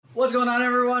What's going on,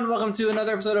 everyone? Welcome to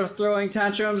another episode of Throwing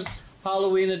Tantrums,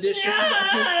 Halloween edition.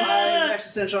 I'm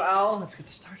Existential Owl. Let's get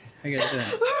started. How you guys doing?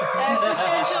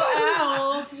 Existential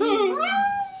Owl.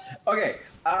 Okay,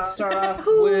 I'll start off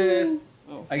with,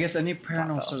 I guess, any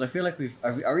paranormal stories. I feel like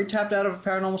are we tapped out of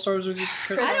paranormal stories with you,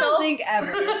 Crystal? I don't think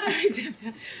ever.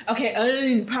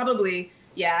 Okay, probably.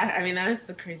 Yeah, I mean, that's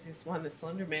the craziest one, the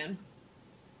Slender Man.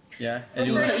 Yeah. You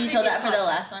Anyway. told that for the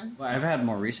last one? Well, I've had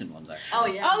more recent ones, actually. Oh,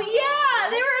 yeah. Oh, yeah,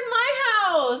 they were in my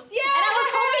house. Yeah. And I was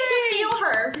hoping to steal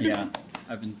her. Yeah,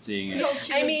 I've been seeing it.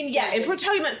 I mean, yeah, if we're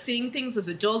talking about seeing things as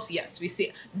adults, yes, we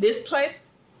see this place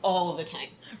all the time.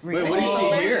 Wait, what do you see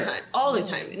All the here? time. All the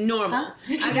time. Normal. Huh?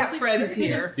 I got friends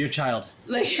here. Your child.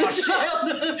 Like,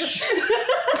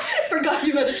 forgot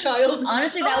you had a child.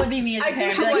 Honestly, that would be me as a I do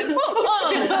parent. have Be one.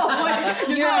 like,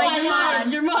 You're mine.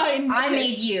 mine. You're mine. I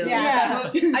made you. Yeah.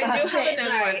 I do have Shit, another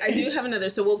sorry. one. I do have another,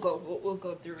 so we'll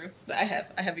go through. But I have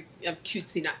a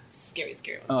cutesy, not scary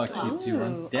Oh, a ones. cutesy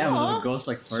one. Damn, was it a ghost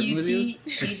like flirting with you?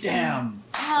 Cutesy. Damn.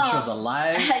 Oh. She was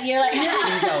alive. You're like, Things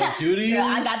that would do to you. girl,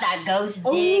 I got that ghost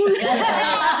dick.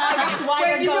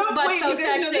 Why are ghost butts so you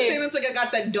guys know the sexy? same? It's like I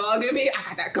got that dog in me. I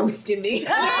got that ghost in me.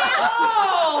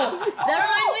 That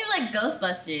reminds me of like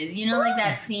Ghostbusters. You know, like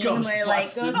that scene where like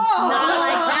Ghostbusters. not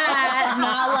like that,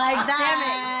 not like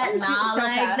that, Damn it. not So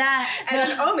like fast. that.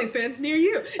 And OnlyFans near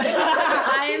you.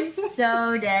 I am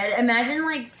so dead. Imagine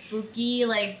like spooky,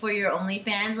 like for your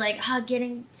OnlyFans, like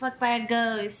getting fucked by a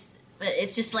ghost. But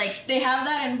it's just like They have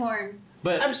that in porn.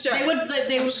 But I'm sure. They would.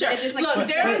 They I'm would. sure. It's like Look,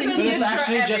 there's a but it's niche for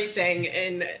actually just- everything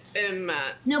in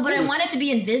no, but I want it to be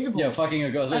invisible. yeah, fucking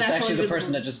a ghost. An It's actual actually the invisible-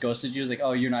 person that just ghosted you. Is like,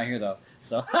 oh, you're not here though.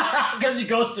 So because you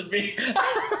ghosted me. Wow.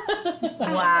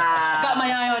 Got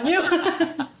my eye on you.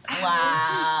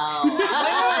 Wow.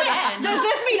 Does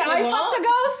this mean I fucked a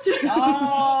ghost?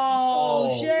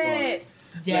 Oh, shit.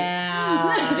 Damn.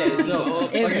 Okay, so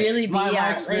It really be my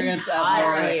our- experience it's at hot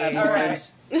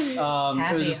Lawrence.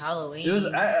 Happy it was Halloween. It was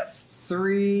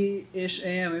 3-ish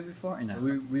a.m. maybe 4. You know,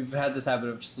 we've had this habit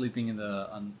of sleeping in the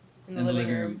living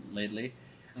room lately,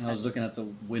 and I was looking at the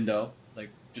window, like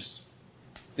just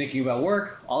thinking about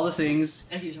work, all the things,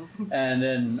 As usual. and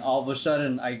then all of a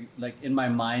sudden, I like in my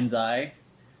mind's eye,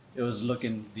 it was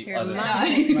looking the Your other.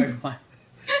 mind.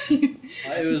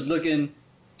 It was looking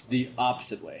the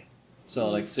opposite way. So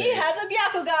like say. He has a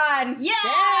Byakugan. Yeah.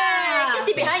 You can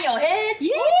see behind your head.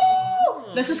 Yeah.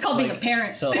 That's just called being a Like-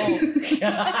 parent. So, hey, put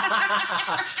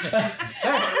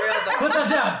that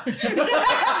down.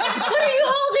 What are you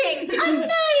holding? A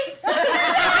knife.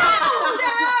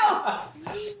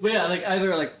 But yeah, like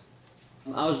either like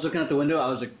I was looking at the window, I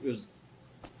was like, it was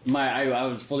I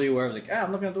was fully aware of like,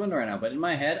 I'm looking at the window right now, but in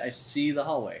my head I see the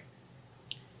hallway,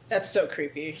 That's so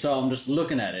creepy. so I'm just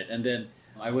looking at it, and then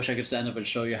I wish I could stand up and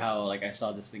show you how like I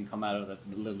saw this thing come out of the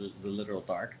literal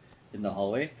dark in the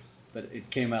hallway, but it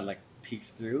came out like peeked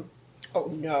through, Oh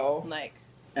no. Like.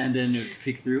 and then it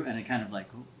peeked through, and it kind of like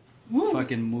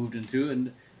fucking moved into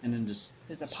and then just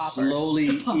There's a popper. slowly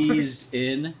It's a popper. eased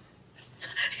in.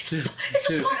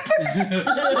 to,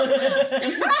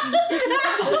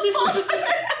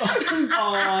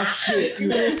 oh shit!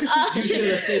 You should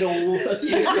have stayed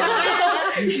asleep.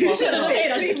 You should have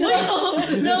stayed asleep.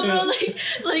 No, bro,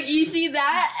 like you see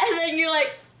that, and then you're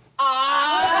like,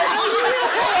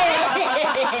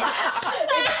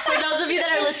 For those of you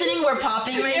that are listening, we're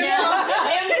popping right now.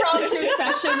 Impromptu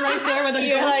session right there with a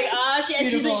You're ghost. like, shit.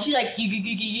 And she's like,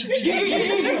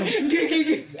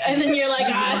 and then you're like,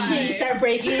 shit. You start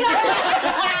breaking.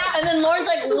 And then Lauren's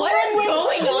like, what is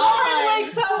going on? Lauren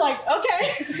wakes up like,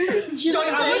 okay. She's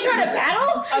like, are we trying to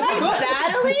battle? Are we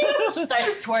battling? She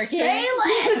starts twerking. Say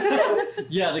less.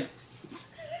 Yeah, like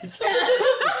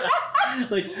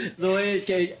the way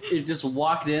it just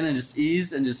walked in and just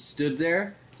eased and just stood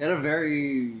there. It had a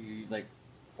very like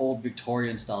old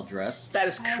Victorian style dress. That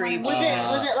is creepy.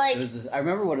 Was it like? I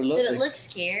remember what it looked Did it like. look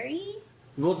scary?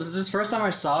 Well, this is the first time I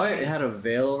saw it. It had a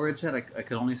veil over its head. I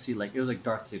could only see like it was like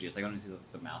Darth Sidious. I could only see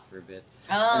the mouth for a bit.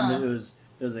 And it was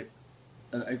like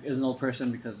it was an old person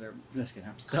because they're just kidding.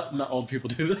 Not old people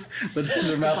do this, but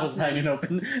their mouth was hanging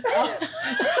open.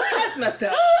 That's messed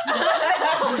up.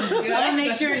 I'm gonna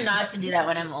make sure not to do that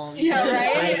when I'm old.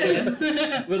 Yeah,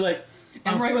 right? But like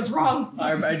Emroy was wrong.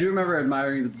 I do remember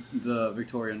admiring the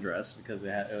Victorian dress because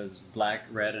it was black,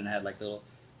 red, and it had like little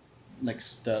like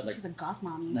stud like She's a goth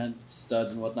mommy. had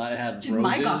studs and whatnot. It had She's roses.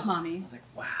 my goth mommy. I was like,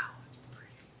 wow, it's pretty.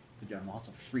 But I'm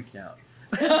also freaked out.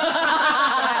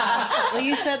 Well,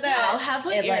 you said that I'll have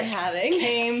what it you're like having.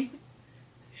 came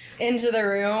into the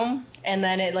room and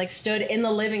then it like stood in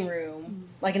the living room,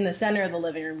 like in the center of the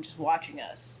living room, just watching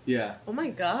us. Yeah. Oh my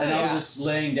god. And I was just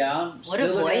laying down. What a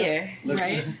still looking voyeur, look-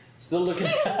 right? still looking.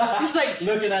 She's like,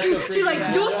 looking at the. she's like,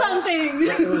 freaking do window. something.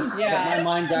 But it was Yeah. my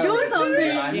mind's out. Do like, something.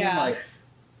 behind me, Yeah. like,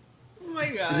 Oh my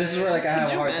god. this is where like I have Could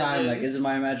a you hard time. imagine? Like, is it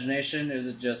my imagination? Is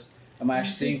it just am I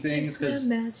actually seeing things? Because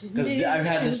imagination. I've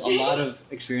had this a lot of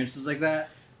experiences like that,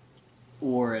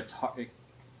 or it's hard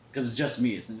because it's just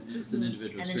me. It's an individual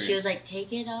And then experience. she was like,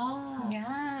 take it off.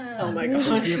 Yeah. Oh my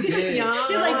god. You did. Yeah.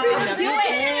 She's like, I've do never-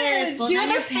 it. Pull Do down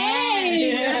the your pants.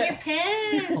 thing. Pull down your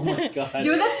pants. Oh my god.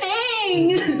 Do the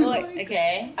thing. Like,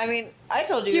 Okay. I mean, I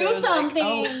told you. Do it was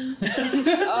something. Like,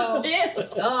 oh,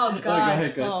 oh Go God.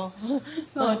 ahead, go ahead. Oh.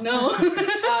 Oh no.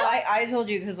 I told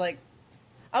you because like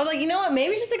I was like, you know what?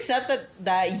 Maybe just accept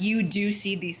that you do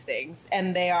see these things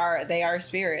and they are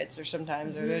spirits or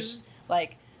sometimes or there's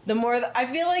like the more I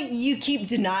feel like you keep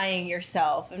denying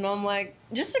yourself and I'm like,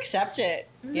 just accept it.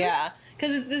 Yeah,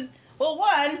 because it's this. Well,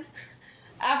 one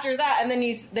after that, and then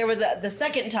there was the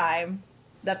second time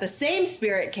that the same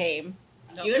spirit came.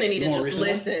 You're gonna need to More just recently?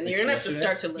 listen. You're gonna have to Yesterday?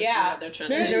 start to listen Yeah. to what they're trying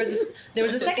to Because do. there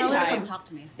was a second Tell her to time come talk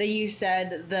to me. that you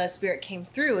said the spirit came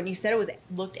through and you said it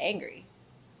looked angry.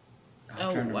 I'm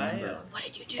Oh trying to wow. remember. What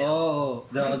did you do? Oh,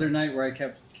 the other night where I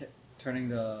kept turning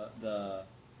the.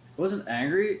 It wasn't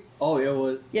angry. Oh, it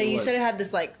was. Yeah, it you was. said it had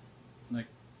this like.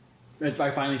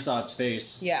 I finally saw its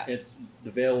face. Yeah. It's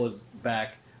the veil was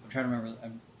back. I'm trying to remember,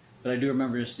 but I do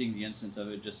remember just seeing the instance of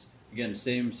it. Just again,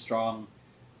 same strong,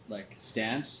 like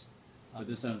stance. But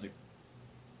this time it was like,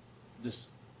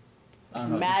 just I don't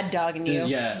know. Mad just- dogging you.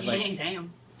 Yeah, like Dang,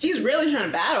 damn. He's really trying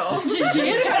to battle. Just- She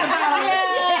is trying to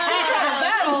battle.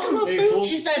 Battle. hey, fool.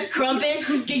 She starts crumping.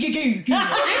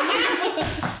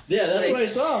 Yeah, that's what I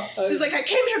saw. She's like, I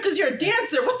came here because you're a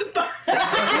dancer. What the fuck?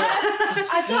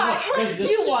 I thought There's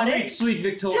this you sweet, wanted sweet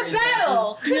Victorian to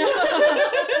battle.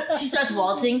 She starts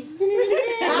waltzing.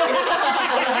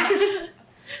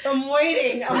 I'm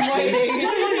waiting. I'm waiting.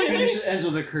 Finish it ends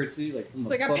with a curtsy. Like, It's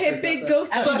like I pay a big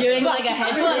ghost. After bucks. doing like a head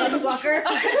spin.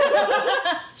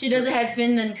 Motherfucker. She does a head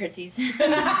spin, then curtsies.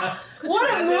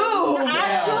 What a move!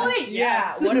 Actually, Yeah,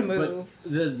 yes. what a But move.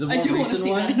 the I more do wanna recent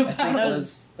see one, that in a I think battle.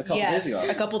 was a couple yes, days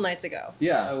ago. a couple nights ago.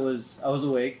 Yeah, I was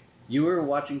awake. You were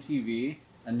watching TV,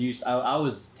 and I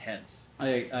was tense.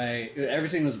 I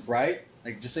everything was bright.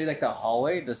 Like just say like the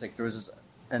hallway, just like there was this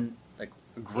and like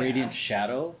a gradient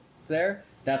shadow there.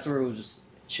 That's where it was just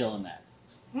chilling at.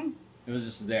 Hmm. It was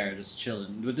just there, just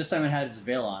chilling. But this time it had its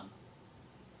veil on.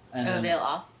 And then Veil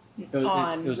off. It was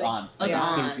On, It was like- on. Oh, it's I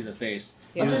on. couldn't see the face.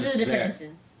 Yeah. It So was this is just a different there.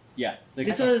 instance. Yeah, like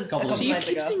This a was a couple couple So you nights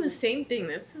keep ago. saying the same thing.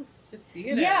 That's just you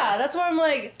gotta Yeah, that's why I'm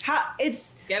like, how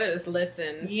it's Get it, just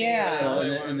listen. see Yeah. what it So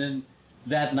really and then wants.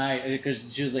 that night,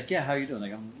 because she was like, "Yeah, how you doing?"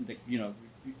 Like I'm, like, you know,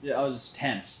 I was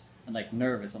tense and like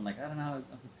nervous. I'm like, I don't know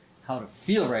how to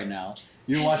feel right now.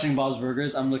 You're watching Bob's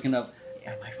Burgers. I'm looking up.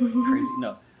 Am I fucking crazy?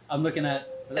 No, I'm looking at.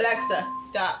 Alexa,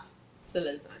 stop. It's a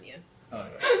lasagna. Oh,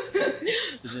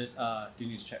 is it? Do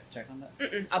you need to check on that?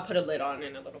 Mm-mm, I'll put a lid on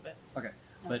in a little bit.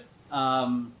 But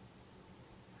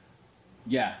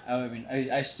yeah, I mean,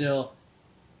 I still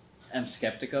am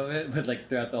skeptic of it. But like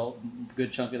throughout the whole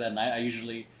good chunk of that night, I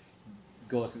usually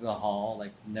go through the hall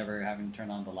like never having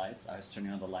turned on the lights. I was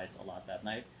turning on the lights a lot that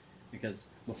night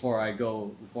because before I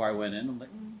went in, I'm like,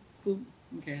 boom,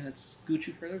 okay, let's scoot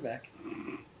you further back.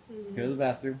 Go to the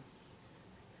bathroom.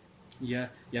 Yeah,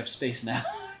 you have space now.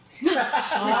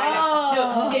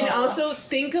 No, and also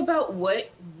think about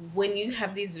when you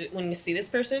see this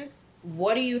person,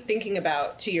 what are you thinking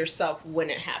about to yourself when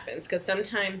it happens? Because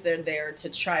sometimes they're there to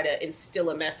try to instill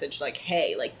a message like,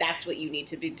 hey, like that's what you need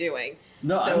to be doing.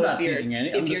 No, So I'm not if you're- thinking any.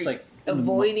 if I'm just you're like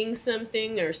Avoiding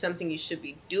something or something you should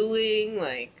be doing,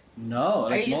 like No.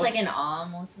 Are you just most- like in awe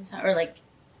most of the time, or like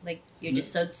you're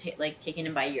just so like taken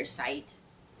in by your sight?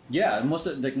 Yeah, most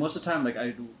of the time,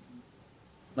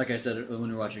 like I said when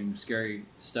we were watching scary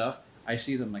stuff, I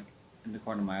see them like in the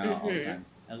corner of my eye all the Mhm. time.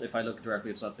 And if I look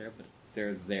directly, it's not there, but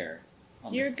they're there.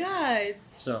 on your the-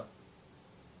 guides. So,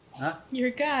 huh? Your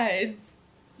guides.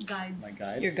 Guides. My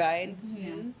guides. your guides. Yeah.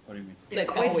 What do you mean?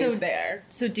 Like Wait, always so- there.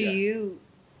 So do Yeah. you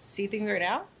see things right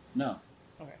now? No.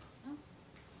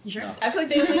 You sure? No. I feel like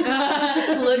they only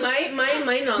Looks-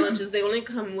 my knowledge is they only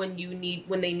come when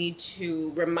they need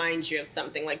to remind you of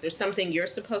something. Like there's something you're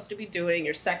supposed to be doing,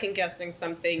 you're second guessing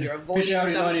something, you're avoiding Bitch, I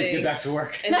already know I need to get something. back to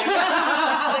work. And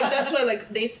like that's why like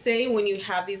they say when you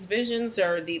have these visions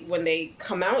or when they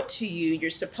come out to you, you're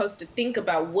supposed to think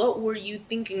about what were you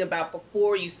thinking about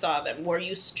before you saw them? Were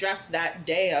you stressed that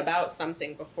day about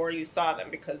something before you saw them?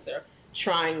 Because they're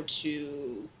trying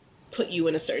to put you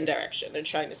in a certain direction. They're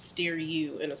trying to steer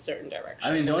you in a certain direction.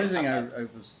 I mean, the when only they thing come up.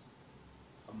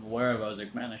 I'm aware of, I was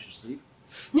like, man, I should sleep.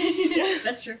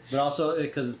 That's true. But also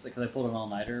because I pulled an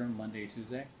all-nighter Monday,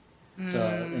 Tuesday. So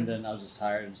and then I was just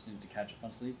tired and just needed to catch up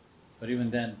on sleep. But even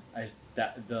then,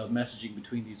 the messaging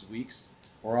between these weeks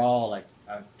were all like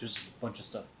just a bunch of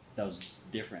stuff that was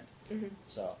just different. Mm-hmm.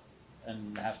 So,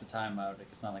 and half the time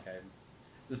it's not like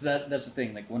that's the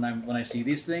thing. Like when I see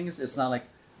these things, it's not like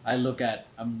I'm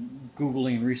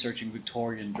Googling and researching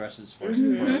Victorian dresses for a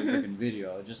freaking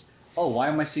video. It just, why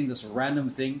am I seeing this random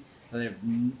thing that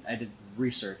I did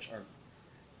research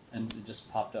and it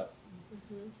just popped up.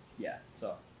 Mm-hmm. Yeah,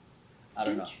 so I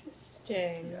don't know.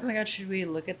 Interesting. Yeah. Oh my god, should we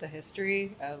look at the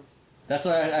history of? That's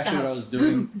what what I was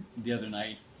doing the other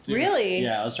night. too. Really?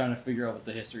 Yeah, I was trying to figure out what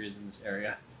the history is in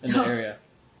the area.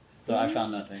 So I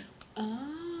found nothing.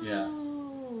 Oh. Yeah.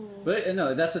 But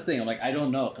no, that's the thing. I'm like, I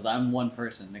don't know because I'm one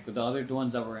person. Like with the other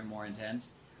ones that were more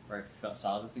intense, where I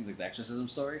saw the things like the exorcism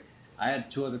story, I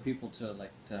had 2 other people to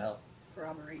help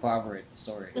corroborate the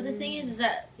story. But the thing is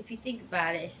that if you think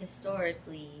about it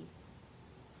historically,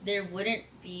 there wouldn't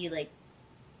be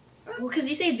because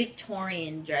you say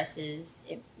Victorian dresses,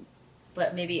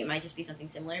 but maybe it might just be something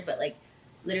similar. But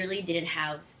literally didn't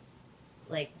have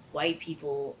white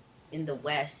people in the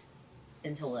West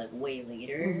until way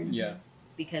later. Yeah.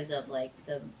 Because of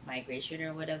the migration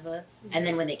or whatever, and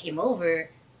then when they came over,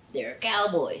 they were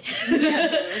cowboys.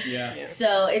 Yeah.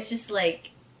 So it's just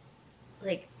like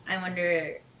I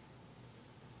wonder.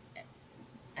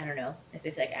 I don't know if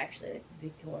it's actually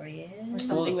Victorian Or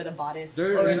something with a bodice. or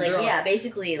there are-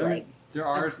 basically There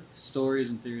are stories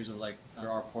and theories of there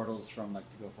are portals from to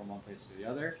go from one place to the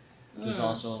other. There's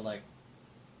also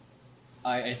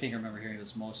I think I remember hearing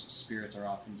this. Most spirits are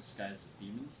often disguised as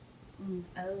demons,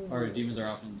 oh. or demons are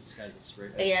often disguised as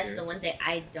spirits. Yeah, that's the one thing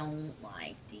I don't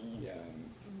like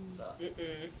demons. So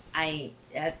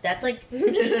That's literally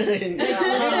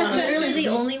the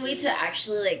only way to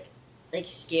actually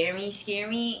scare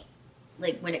me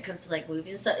when it comes to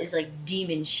movies and stuff is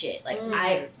demon shit.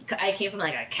 I came from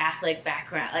a Catholic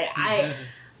background.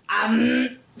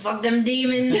 Fuck them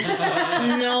demons.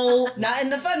 No. Not in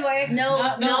the fun way.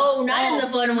 Not in the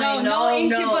fun way. No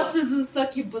incubuses and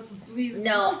succubuses, please.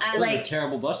 No, I Those are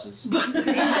terrible buses. These are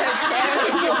terrible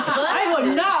I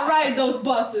would not ride those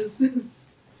buses.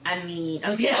 I mean,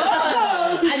 I'm just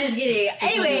kidding. It's like a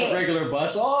Anyway. regular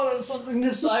bus. Oh, there's something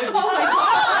this side.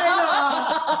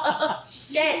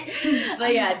 Shit.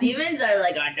 But yeah, demons are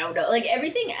a no-no.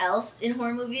 Everything else in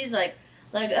horror movies,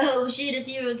 oh shit, a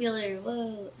serial killer,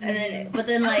 whoa. And then, but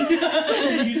then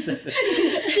You said it.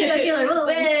 serial killer, whoa.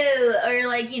 Or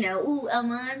ooh, a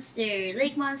monster,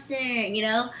 lake monster, I'm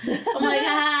haha.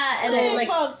 And then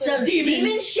some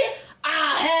demon shit.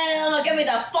 Hell no, get me the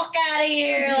fuck out of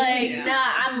here.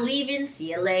 Nah, I'm leaving.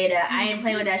 See you later. I ain't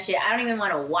playing with that shit. I don't even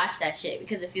want to watch that shit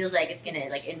because it feels like it's gonna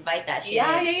invite that shit.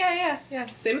 Yeah.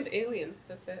 Same with aliens.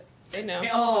 That's it. They know.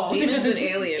 Oh. Demons and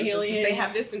aliens. Aliens. They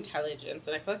have this intelligence,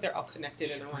 and I feel like they're all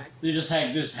connected in a way. They just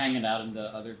hanging out in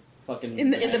the other fucking In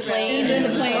the plane. Yeah, In the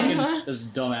plane. fucking- this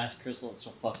dumbass crystal that's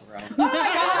so fucking around.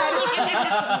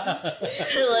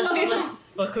 Let's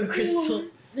fuck with Crystal.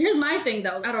 Here's my thing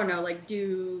though. I don't know.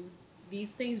 Do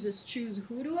these things just choose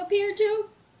who to appear to?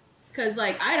 Because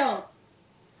I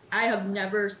have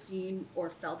never seen or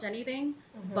felt anything.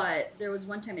 Mm-hmm. But there was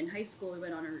one time in high school we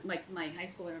went on my high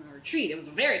school went on a retreat. It was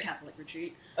a very Catholic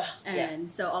retreat,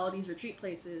 and so all of these retreat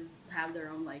places have their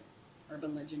own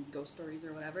urban legend, ghost stories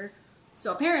or whatever.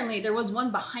 So apparently there was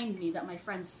one behind me that my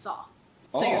friend saw.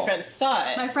 So your friend saw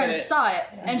it. My friend saw it,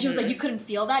 and she was like, "You couldn't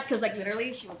feel that?" Because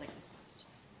literally, she was like, "This."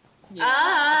 So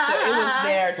it was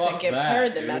there to Fuck give that, her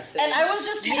the dude. message. And I was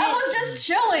just You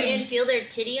chilling. didn't feel their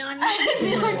titty on you? I didn't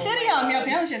feel her titty on me.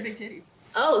 Apparently, she had big titties.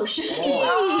 Oh shit!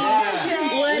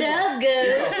 yeah. What up,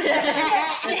 ghost?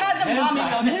 She had the mommy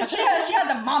Hentai. milkers. She had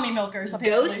the mommy milkers.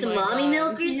 Ghost mommy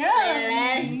milkers?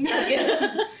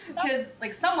 Yeah. Because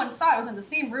someone saw it was in the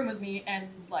same room as me, and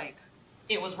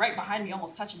it was right behind me,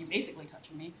 almost touching me, basically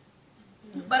touching me.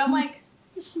 But I'm I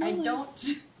don't.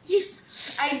 Yes.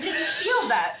 I didn't feel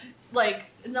that. And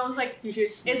I was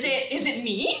is it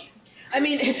me? I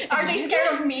mean, Are they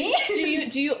scared of me?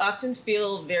 do you often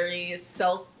feel very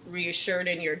reassured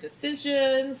in your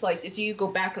decisions? Do you go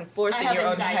back and forth I in have your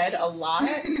anxiety. own head a lot?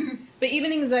 But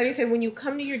even anxiety said, when you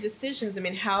come to your decisions, I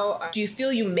mean, how do you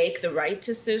feel you make the right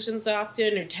decisions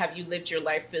often, or have you lived your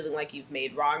life feeling like you've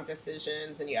made wrong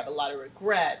decisions and you have a lot of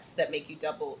regrets that make you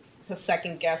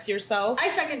second guess yourself? I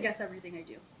second guess everything I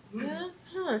do. Yeah,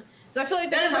 huh? So I feel like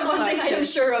That is the comes one thing back I am to-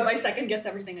 sure of. I second guess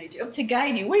everything I do. To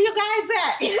guide you. Where you guys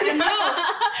at?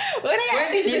 Where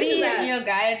are these Maybe bitches at?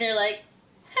 guys are like,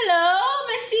 "Hello,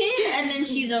 Maxine," and then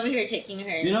she's over here taking her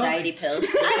anxiety pills.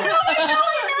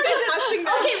 Hushing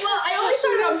them. Okay, well, I only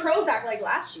started on Prozac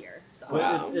last year. So.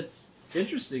 But it's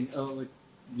interesting.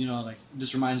 you know, like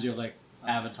just reminds you of like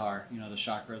Avatar. You know, the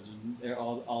chakras and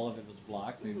all of it was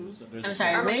blocked. Maybe there's I'm a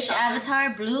sorry, Armor which chakra. Avatar?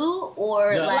 Blue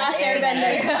or No. Last Last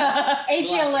Airbender.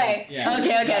 HLA. Yeah.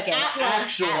 Okay.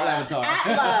 Actual Atla. Avatar.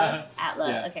 Atla. Atla,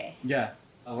 Yeah. okay. Yeah.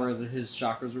 Where his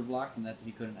chakras were blocked and that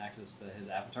he couldn't access his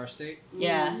avatar state.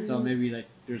 Yeah. So maybe like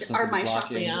there's Are something my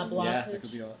blocking. chakras Yeah, Yeah, there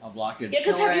could be a blockage. Yeah,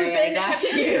 because have you Don't been? worry, I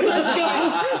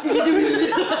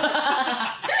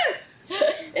got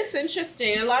It's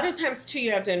interesting. A lot of times too,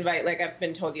 you have to invite. Like I've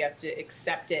been told, you have to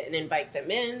accept it and invite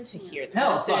them in to hear the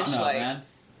Hell, message. fuck no, like, man.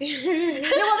 Yeah,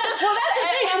 well, that's the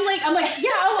thing. I'm like, yeah,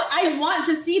 I want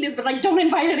to see this, but like, don't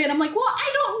invite it in. I'm like, well, I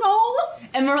don't know.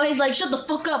 And Morelli's like, shut the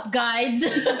fuck up, guides.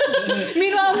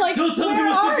 Meanwhile, I'm like, Don't tell me where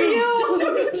what to are do. you? Don't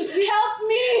tell me what to do. Help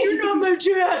me. You're not my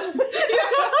dad.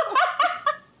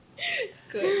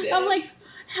 Good. I'm like,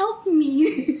 help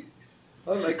me.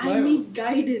 Oh, like I need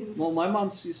guidance. well, my mom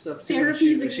sees stuff too.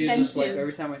 Therapy is She's just like expensive.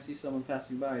 every time I see someone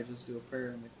passing by, I just do a prayer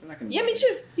and like they're not gonna. Yeah, do me it.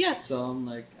 too. Yeah, So I'm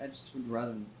like, I just would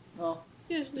rather. Well,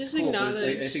 yeah. it's Just cool. But acknowledge. it's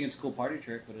like, I think it's a cool party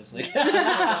trick, but it's like,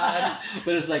 God.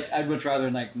 but it's like I'd much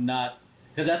rather like not,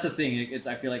 because that's the thing. It's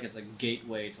I feel like it's a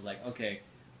gateway to like okay,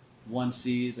 one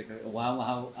sees like wow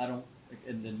how I don't.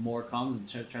 And then more comes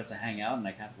and tries to hang out, and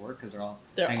I can't work because they're all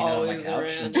They're hanging out on my always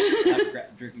couch around.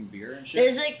 and drinking beer and shit.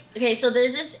 There's like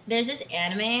there's this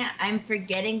anime, I'm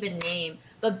forgetting the name,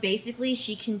 but basically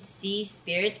she can see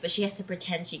spirits, but she has to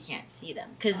pretend she can't see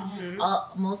them because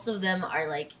most of them are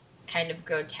like kind of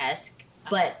grotesque,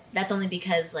 but that's only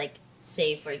because like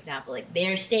say for example like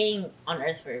they're staying on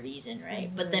Earth for a reason,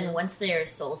 right? But then once their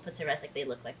souls put to rest, like they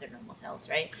look like their normal selves,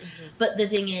 right? But the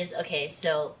thing is, okay,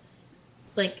 so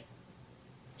like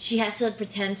she has to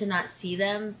pretend to not see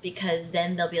them because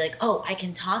then they'll be like, "Oh, I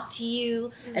can talk to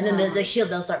you," and then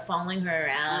they'll start following her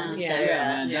around, Yeah. etc. Yeah,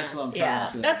 man, that's what I'm trying Yeah.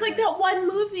 to do. That's like that one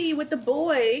movie with the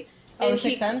boy. Oh, and The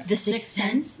Sixth Sense? The Sixth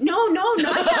Sense. No, not that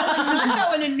one. Not that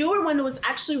one. A newer one that was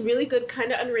actually really good,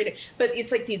 kind of underrated. But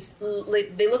it's like these.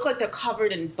 Like, they look like they're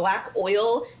covered in black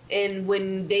oil, and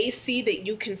when they see that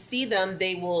you can see them,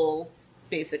 they will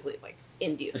basically like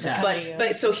end you. Attack.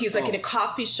 But so he's like in a Oh.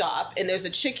 coffee shop, and there's a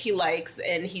chick he likes,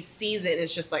 and he sees it, and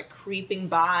it's just like creeping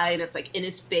by, and it's like in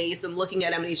his face and looking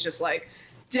at him, and he's just like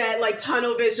dead, like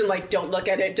tunnel vision, like don't look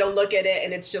at it,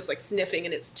 and it's just like sniffing,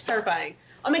 and it's terrifying.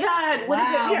 Oh my god, what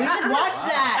is it? Wow, Here, we should watch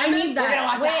that. I need that. We're gonna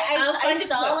watch Wait, that. I'll I find a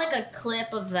saw clip. like a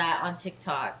clip of that on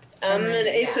TikTok. And then,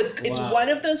 it's yeah. it's Wow. one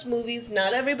of those movies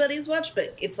not everybody's watched,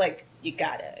 but it's like you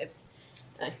got it. It's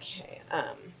okay.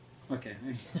 Okay.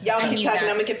 Y'all I keep need talking. that.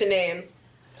 I'm gonna get the name.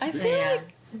 I feel Yeah.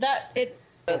 like that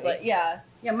it's like Yeah,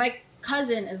 my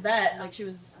cousin Yvette, like she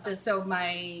was. So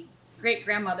my great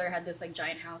grandmother had this like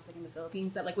giant house like in the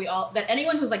Philippines that like that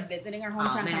anyone who's like visiting our Oh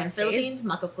hometown man, kind of Philippines,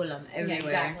 stays. makukulam Yeah, everywhere.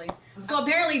 exactly. So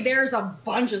apparently there's a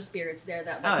bunch of spirits there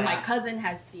that like, Oh, my yeah. cousin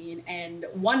has seen, and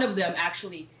one of them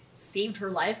actually saved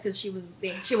her life because she was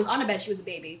on a bed. She was a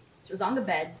baby. She was on the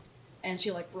bed, and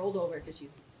she like rolled over because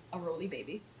she's a roly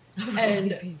baby,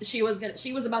 and she was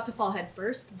about to fall head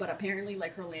first, but apparently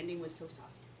like her landing was so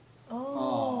soft.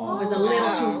 Oh. It was a little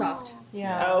Wow. too soft.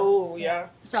 yeah. Oh yeah.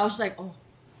 So I was just like, oh.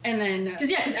 And then,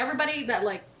 because everybody that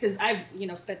because I've,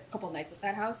 spent a couple nights at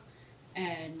that house,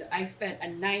 and I spent a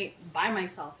night by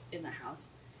myself in the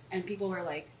house, and people were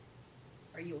like,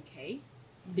 are you okay?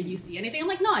 Did you see anything? I'm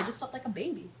like, no, I just slept like a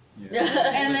baby. Yeah.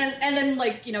 And then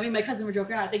like, me and my cousin were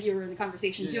joking around. I think you were in the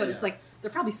conversation too. Yeah, I just yeah. like, they're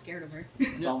probably scared of her.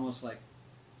 It's almost like,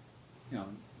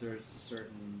 there's a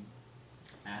certain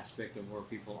aspect of where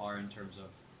people are in terms of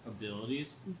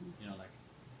abilities. Like,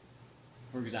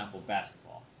 for example,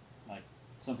 basketball. Like,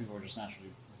 some people are just naturally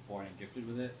born and gifted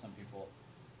with it. Some people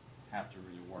have to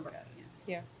really work at it.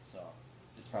 Yeah. So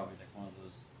it's probably like one of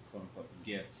those quote unquote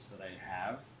gifts that I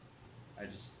have. I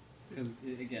just because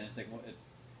again, it's like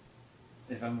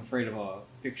if I'm afraid of a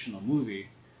fictional movie,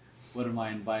 what am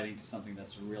I inviting to something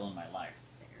that's real in my life?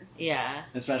 Yeah.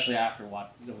 Especially after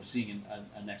what I was seeing in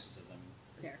an exorcism.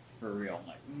 Fair. For real, I'm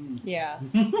like, Yeah.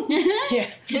 yeah.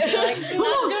 Like,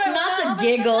 not the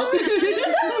giggle.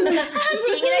 I'm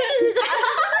seeing an exorcism.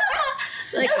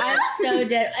 Like I'm so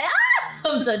dead.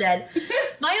 I'm so dead.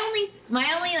 My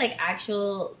only like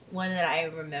actual one that I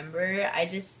remember,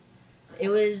 it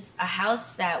was a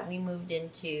house that we moved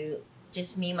into,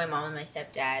 just me, my mom, and my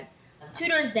stepdad, 2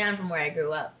 doors down from where I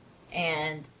grew up,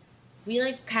 and we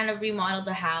like kind of remodeled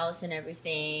the house and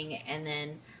everything, and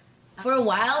then for a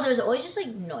while there was always just like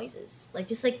noises, like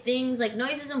just like things like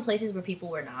noises in places where people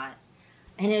were not,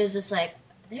 and it was just like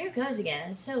there it goes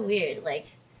again. It's so weird, like.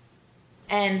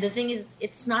 And the thing is,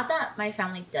 it's not that my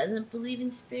family doesn't believe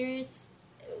in spirits.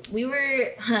 We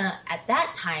were, at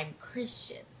that time,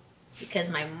 Christian.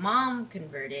 Because my mom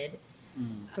converted,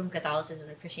 from Catholicism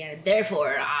to Christianity.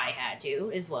 Therefore, I had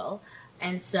to as well.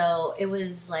 And so it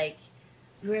was like,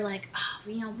 we were like, oh,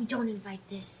 we don't invite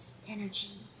this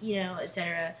energy,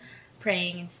 etc.,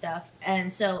 praying and stuff.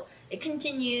 And so it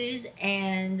continues,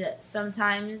 and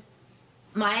sometimes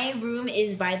my room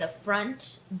is by the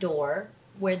front door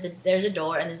where there's a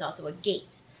door and there's also a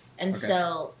gate. And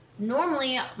so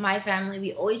normally my family,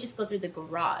 we always just go through the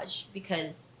garage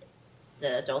because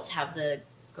the adults have the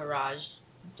garage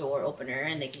door opener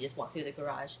and they can just walk through the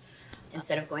garage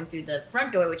instead of going through the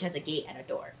front door, which has a gate and a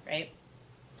door, right?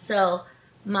 So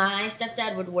my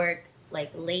stepdad would work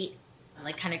like late,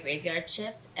 like kind of graveyard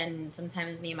shift, and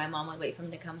sometimes me and my mom would wait for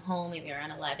him to come home, maybe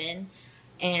around 11.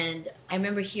 And I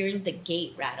remember hearing the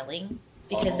gate rattling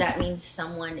because that means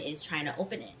someone is trying to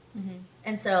open it. Mm-hmm.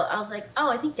 And so I was like, oh,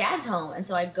 I think Dad's home. And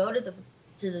so I go to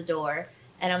the door,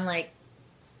 and I'm like,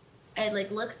 I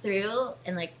like look through,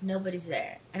 and like nobody's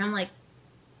there. And I'm like,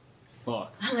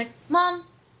 fuck. I'm like, Mom,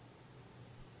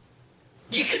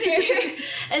 you come here.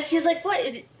 And she's like, what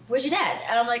is it? Where's your dad?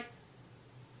 And I'm like,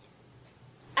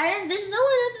 there's no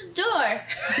one at the door.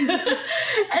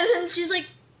 And then she's like,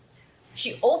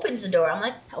 she opens the door. I'm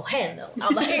like, oh, hell no.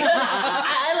 I'm like,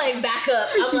 I like back up.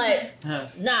 I'm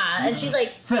like, nah. And she's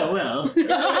like, farewell.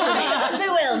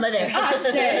 Farewell, mother. I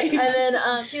say. And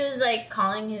then she was like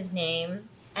calling his name.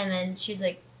 And then she's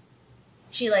like,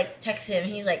 she like texts him.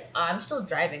 And he's like, oh, I'm still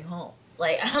driving home.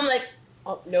 Like, I'm like,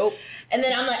 Oh, nope. and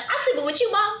then I'm like, I'll sleep with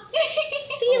you, Mom.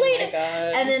 See you later. My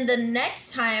God. And then the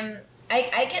next time,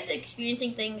 I kept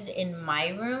experiencing things in my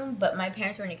room, but my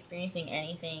parents weren't experiencing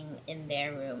anything in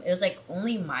their room. It was like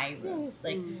only my room.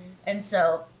 Like, and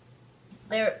so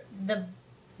there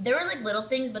were like little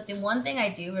things, but the one thing I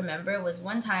do remember was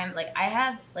one time, like I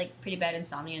had like pretty bad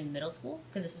insomnia in middle school,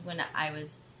 because this is when I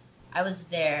was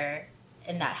there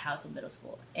in that house in middle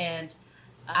school, and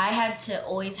I had to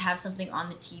always have something on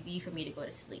the TV for me to go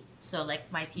to sleep. So,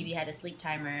 like, my TV had a sleep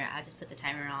timer. I just put the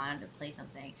timer on to play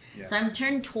something. Yeah. So I'm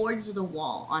turned towards the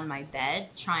wall on my bed,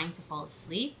 trying to fall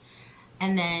asleep.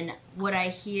 And then what I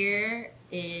hear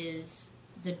is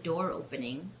the door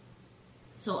opening.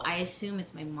 So I assume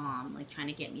it's my mom, like, trying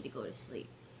to get me to go to sleep,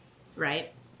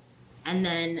 right? And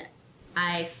then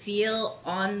I feel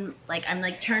I'm,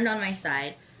 like, turned on my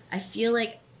side. I feel,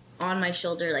 like, on my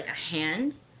shoulder, like, a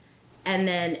hand. And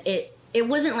then it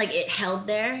wasn't like it held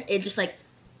there. It just like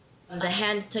the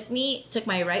hand took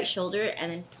my right shoulder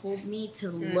and then pulled me to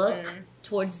look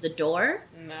towards the door.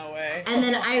 No way. And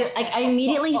then I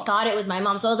immediately thought it was my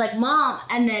mom. So I was like, Mom,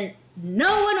 and then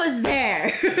no one was there.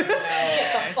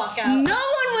 Get the fuck out. No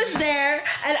one was there.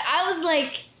 And I was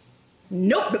like,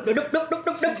 nope.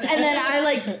 And then I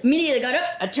like immediately got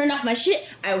up, I turned off my shit,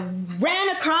 I ran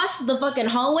across the fucking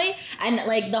hallway, and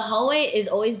like the hallway is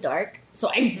always dark. So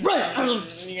I run,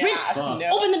 sprint,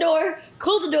 open the door,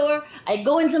 close the door. I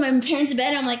go into my parents' bed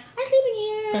and I'm like, I'm sleeping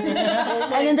here.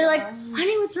 And then they're like,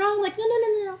 honey, what's wrong? I'm like, no.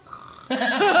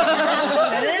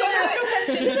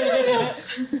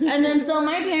 And then so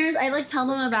my parents, I like tell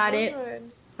them about it.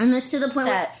 And it's to the point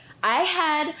that I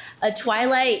had a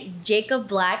Twilight Jacob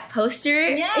Black poster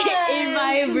in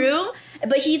my room.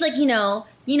 But he's like,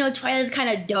 Twilight's kind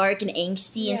of dark and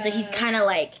angsty. And so he's kind of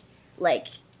like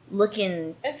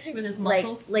looking with his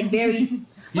muscles, like very.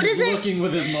 What is it? He's looking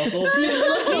with his muscles. He's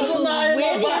looking with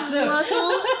his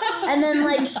muscles, and then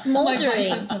like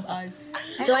smoldering.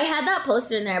 So I had that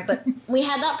poster in there, but we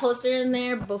had that poster in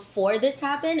there before this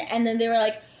happened, and then they were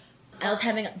like, I was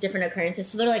having different occurrences,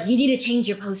 so they're like, you need to change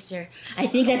your poster. I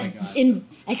think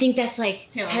that's like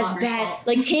Taylor has Lautner's bad. fault.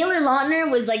 Like Taylor Lautner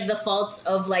was like the fault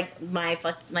of like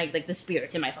like the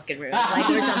spirits in my fucking room, like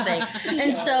or something.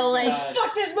 And so like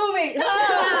Fuck this movie.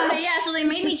 yeah, so they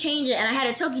made me change it, and I had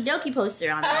a Tokidoki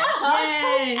poster on there.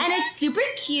 Yay. And it's super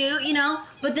cute,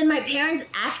 But then my parents,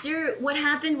 after what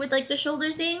happened with like the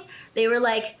shoulder thing, they were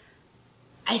like,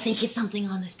 I think it's something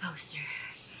on this poster.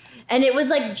 And it was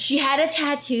like, she had a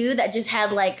tattoo that just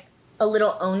had like a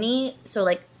little oni. So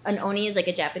like an oni is like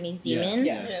a Japanese demon.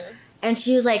 Yeah. And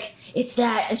she was like, it's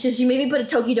that. And she made me put a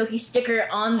Tokidoki sticker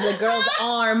on the girl's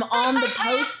arm on the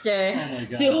poster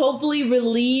to hopefully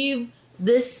relieve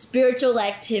this spiritual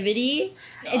activity.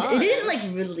 It didn't like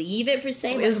relieve it per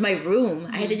se. It was my room.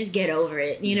 I had to just get over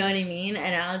it. You know what I mean?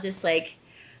 And I was just like,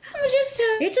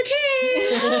 it's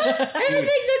okay.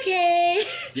 Everything's okay.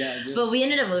 Yeah. But we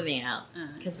ended up moving out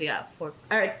because we got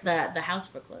the house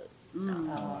foreclosed.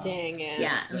 So Dang it.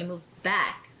 yeah, and we moved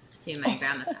back to my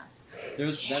grandma's house.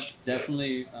 That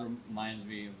definitely reminds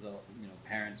me of the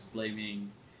parents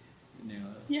blaming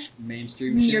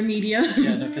mainstream Your shit. media.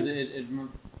 Yeah, no, because it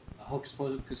Hocus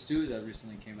Pocus 2 that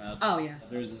recently came out. Oh yeah.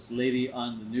 There was this lady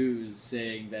on the news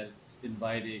saying that it's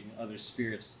inviting other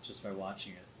spirits just by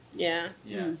watching it. Yeah.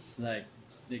 Yeah, like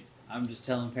I'm just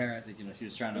telling parents that she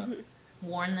was trying to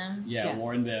Warn them. Yeah.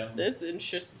 warn them. That's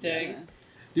interesting. Yeah.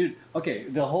 Dude, okay,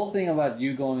 the whole thing about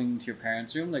you going to your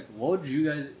parents' room, like, what would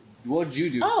you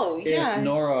do? Oh, yeah. If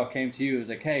Nora came to you, it was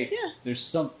like, hey, Yeah. there's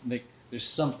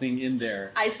something in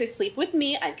there. I'd say sleep with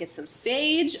me. I'd get some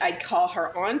sage. I'd call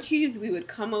her aunties. We would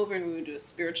come over and we would do a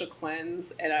spiritual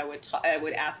cleanse. And I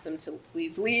would ask them to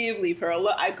please leave her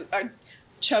alone. I'd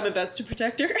try my best to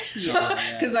protect her Yeah.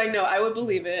 because I know I would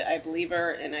believe it. I believe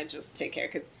her, and I just take care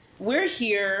because we're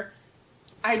here.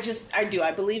 I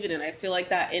believe it, and I feel like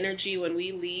that energy when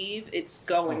we leave, it's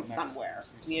going somewhere.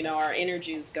 Our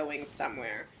energy is going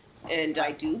somewhere. And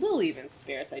I do believe in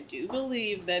spirits. I do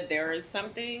believe that there is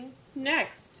something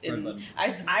next. And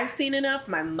I've seen enough.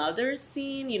 My mother's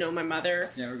seen. My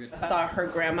mother Yeah, we're good. saw her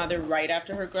grandmother right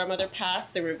after her grandmother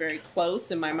passed. They were very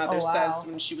close, and my mother says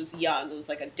when she was young, it was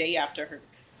like a day after her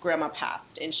grandma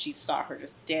passed, and she saw her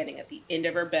just standing at the end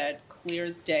of her bed, clear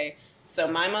as day. So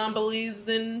my mom believes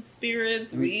in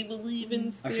spirits. We believe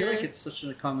in spirits. I feel like it's such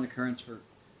a common occurrence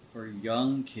for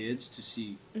young kids to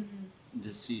see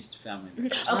deceased family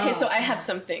members. Okay, so I have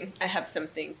something.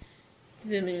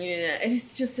 And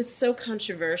it's so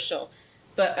controversial.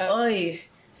 But,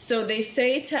 so they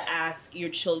say to ask your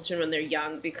children when they're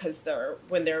young because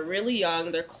when they're really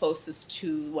young, they're closest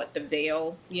to the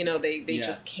veil. They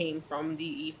just came from the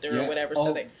ether or whatever. Oh,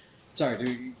 So they.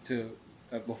 Sorry,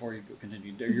 before you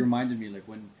continue, you reminded me, like,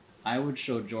 when I would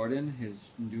show Jordan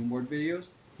his newborn videos,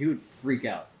 he would freak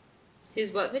out.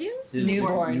 His what videos? His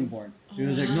Newborn. He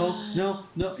was like, no.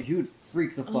 He would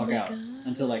freak the fuck my out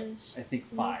until, like, I think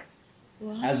 5.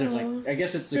 Wow. As if, like, I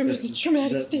guess it's like From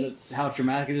traumatic state. how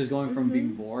traumatic it is going from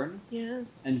being born. Yeah.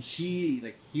 And he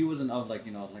wasn't of, like,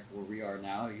 like where we are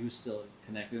now. He was still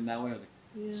connected in that way. I was like,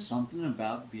 Yeah. something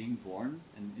about being born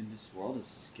and in this world is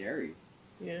scary.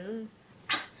 Yeah.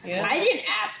 I didn't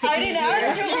ask to I be didn't here.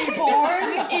 ask to be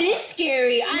born. It is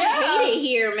scary. I hate it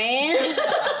here, man.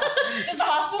 Is the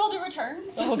hospital to return?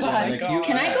 Oh Yeah, god. like,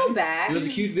 Can I go back? It was a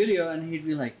cute video, and he'd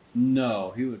be like,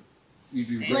 no. He'd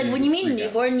be ready Like when to you mean freak out.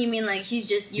 newborn, you mean like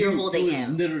you're holding was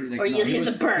him, literally, like, or no, you he his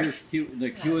was- birth. He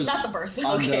was Not the birth.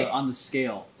 on Okay. on the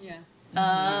scale, Yeah.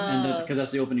 and because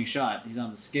that's the opening shot. He's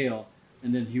on the scale,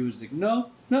 and then he was like,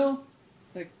 no,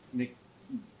 like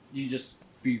you just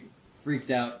be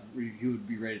freaked out. He would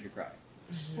be ready to cry.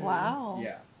 Wow.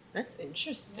 Yeah. That's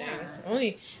interesting.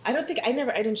 Yeah. I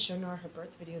didn't show Nora her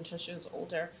birth video until she was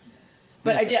older.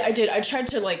 But I did. I tried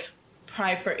to like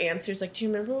pry for answers. Like, do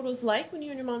you remember what it was like when you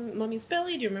were in your mommy's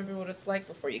belly? Do you remember what it's like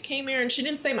before you came here? And she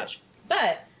didn't say much.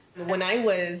 But when I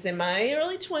was in my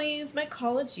early 20s, my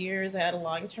college years, I had a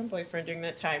long-term boyfriend during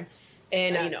that time.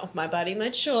 And, my body, my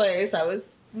choice. I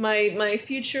was, my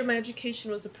future, my education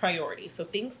was a priority. So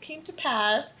things came to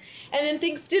pass. And then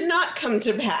things did not come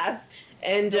to pass.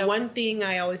 And one thing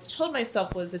I always told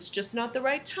myself was it's just not the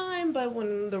right time, but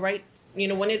when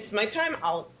when it's my time,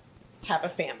 I'll have a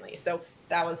family. So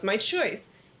that was my choice.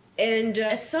 And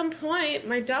at some point,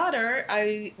 my daughter,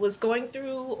 I was going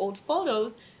through old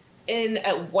photos, and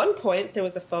at one point there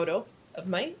was a photo of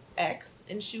my ex,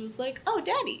 and she was like, "Oh,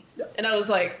 daddy." And I was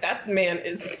like, "That man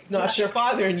is not your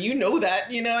father, and you know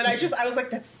that, And I was like,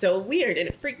 "That's so weird," and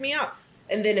it freaked me out.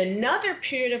 And then another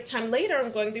period of time later,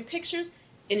 I'm going through pictures,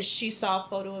 and she saw a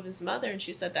photo of his mother, and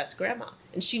she said, "That's grandma."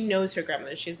 And she knows her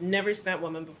grandmother. She has never seen that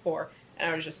woman before. And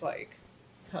I was just like,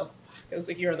 oh, fuck. I was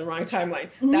like, you're on the wrong timeline.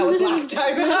 That was last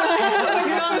time. You're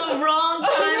on the wrong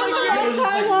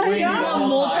timeline. You're on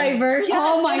the multiverse.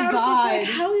 Oh my And I was God. just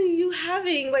like, how are you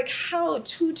having, how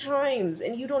 2 times?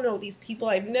 And you don't know these people.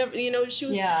 I've never, she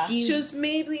was, Yeah. she was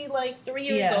maybe 3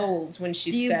 years Yeah. old when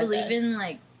she Do you said believe this.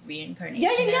 in reincarnation?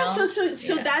 Yeah. now?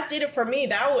 So Yeah. that did it for me.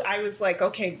 I was like,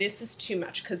 okay, this is too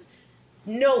much because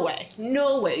no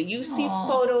way. You see Aw.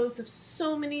 photos of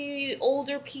so many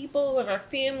older people of our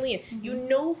family, and you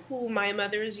know who my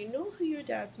mother is. You know who your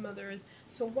dad's mother is.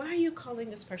 So why are you calling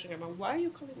this person grandma? Why are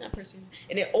you calling that person?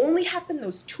 And it only happened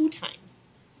those 2 times.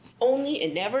 Only,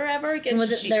 and never ever again. And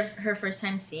was it her first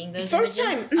time seeing those First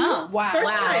images? time. Oh, Wow.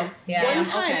 First Wow. time. Yeah. One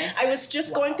time. Okay. I was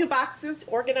just going through boxes,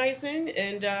 organizing,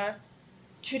 and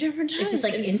 2 different times. It's just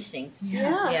like And- instinct.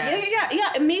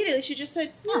 Yeah. Immediately, she just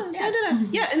said, Oh, yeah,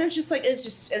 yeah, and it's just it's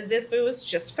just as if it was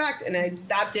just fact, and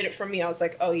that did it for me. I was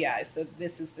like, oh yeah, I said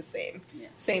this is the same, Yeah.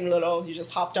 same little. You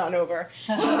just hopped on over.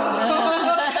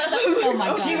 Oh my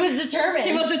god. She was determined.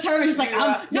 She was determined. She's like,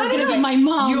 Yeah. you're gonna be my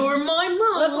mom. You're my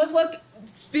mom. Look.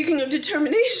 Speaking of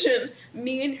determination,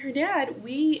 me and her dad,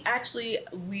 we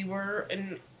were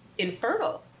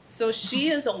infertile. So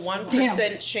she is a 1%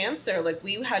 chancer. Like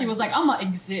we had. She was like, I'm gonna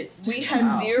exist. We had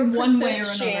 0% One way or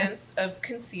another. chance of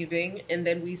conceiving, and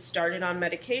then we started on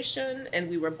medication, and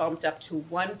we were bumped up to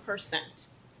 1%.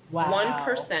 Wow.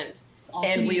 1%. That's all she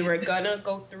And we needed. were gonna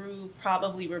go through.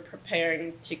 Probably we're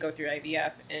preparing to go through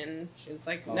IVF, and she was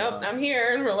like, Oh, "Nope, wow. I'm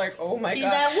here." And we're like, "Oh my She's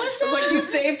god!" like, what's I was up? like, "You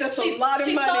saved us a lot of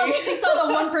she money." Saw, she saw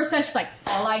the 1%. She's like,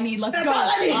 all I need. Let's That's go. all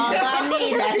I need. All I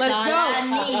need, that's Let's all go.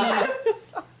 I need.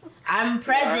 I'm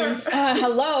present.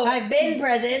 Hello. I've been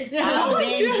present. I've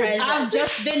been present. I've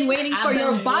just been waiting for I've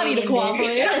your been body to waiting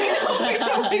cooperate.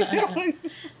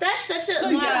 That's such a wow.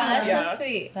 yeah, That's yeah. so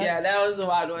sweet. Yeah, that was a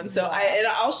wild one. So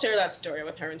I'll share that story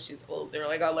with her when she's older.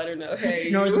 Like I'll let her know, hey.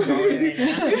 Nora's you- going right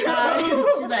now.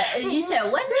 She's like, you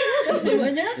said what? You said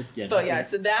what now? But yeah,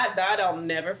 so that I'll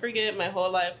never forget my whole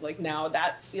life. Like now,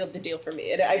 that sealed the deal for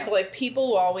me. And I feel like people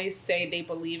will always say they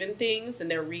believe in things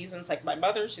and their reasons. Like my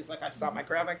mother, she's like, I saw my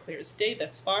grandma clear as day.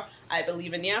 That's far. I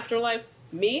believe in the afterlife.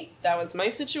 Me, that was my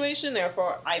situation.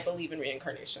 Therefore, I believe in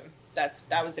reincarnation. That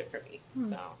was it for me.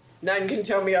 So none can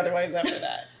tell me otherwise after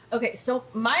that. Okay, so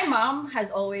my mom has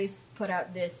always put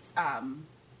out this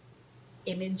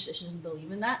image that she doesn't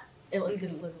believe in that. It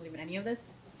doesn't believe in any of this.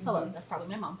 Hello, that's probably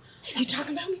my mom. You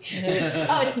talking about me?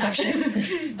 Oh, it's not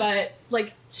actually. But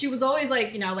like, she was always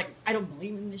like, like I don't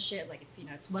believe in this shit. Like it's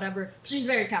it's whatever. But she's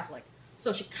very Catholic,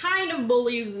 so she kind of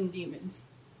believes in demons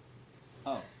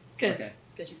Oh, because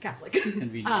okay. she's Catholic.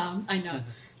 Convenience. I know.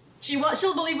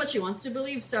 She'll believe what she wants to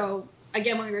believe. So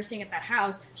again, when we were staying at that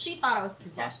house, she thought I was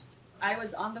possessed. I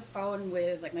was on the phone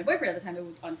with like my boyfriend at the time. It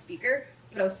was on speaker,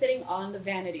 but I was sitting on the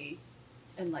vanity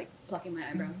and like plucking my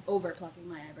eyebrows, over plucking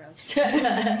my eyebrows,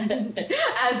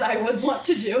 as I was wont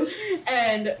to do.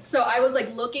 And so I was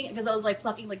like looking because I was like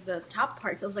plucking like the top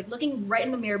parts. I was like looking right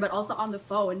in the mirror, but also on the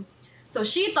phone. So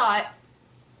she thought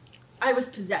I was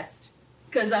possessed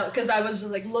because I was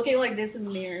just like looking like this in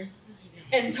the mirror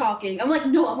and talking. I'm like,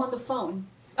 no, I'm on the phone.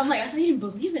 I'm like, I thought you didn't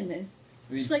believe in this.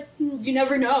 She's like, you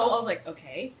never know. I was like,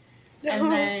 okay.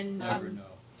 And then Never know.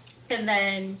 and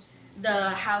then the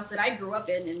house that I grew up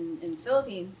in the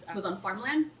Philippines was on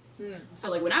farmland. So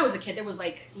like when I was a kid, there was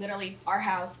like literally our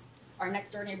house, our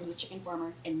next door neighbor was a chicken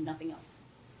farmer, and nothing else.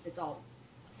 It's all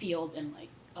field and like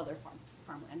other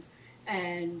farmland.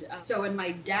 And so when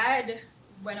my dad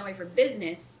went away for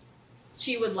business,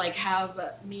 she would like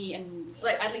have me and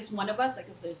like at least one of us, like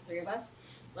 'cause there's 3 of us,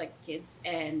 like kids,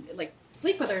 and like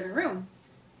sleep with her in her room.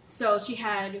 So she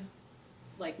had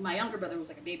like my younger brother was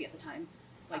like a baby at the time,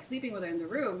 like sleeping with her in the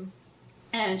room,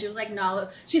 and she was like, no.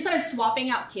 She started swapping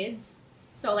out kids.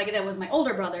 So like that was my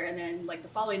older brother, and then like the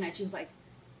following night she was like,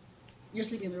 "You're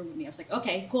sleeping in the room with me." I was like,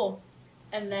 "Okay, cool."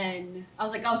 And then I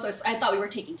was like, "Oh, so I thought we were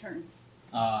taking turns."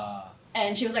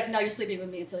 And she was like, "No, you're sleeping with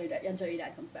me until your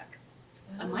dad comes back."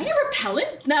 Am I a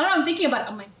repellent? Now that I'm thinking about it,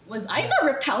 I'm like, was I the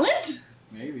repellent?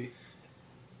 Maybe.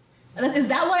 Is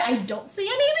that why I don't see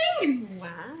anything?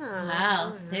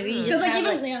 Wow. Maybe you Because just like have,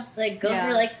 even like ghosts Yeah.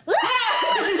 are like,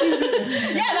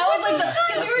 yeah, that was like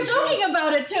because we were joking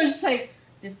about it too. It's just like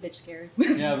this bitch scared.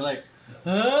 Yeah, I'm like,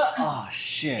 oh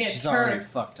shit, It's she's her. already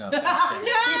fucked up. she's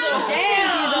already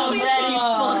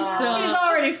fucked up. She's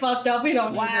already fucked up. We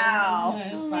don't need Wow. her.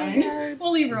 Yeah, it's fine.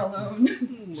 We'll leave her alone.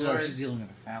 She's dealing with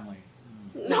her family.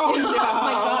 No, Oh my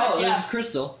god. Oh, Yeah. this is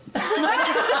Crystal.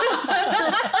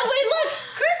 Oh wait, look,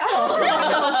 Crystal.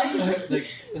 Like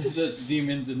the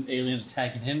demons and aliens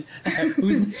tagging in.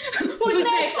 Who's Who's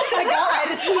next? Oh my god.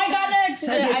 I got next.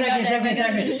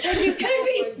 Tag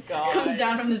me. Comes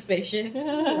down from the spaceship.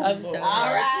 I'm sorry.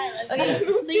 All right. Okay,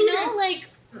 so you know, like,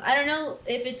 I don't know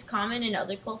if it's common in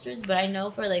other cultures, but I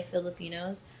know for like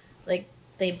Filipinos, like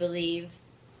they believe,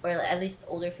 or at least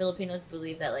older Filipinos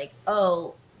believe that like,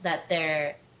 oh, that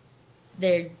their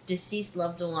deceased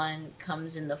loved one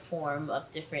comes in the form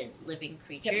of different living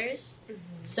creatures.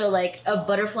 So like a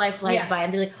butterfly flies Yeah. by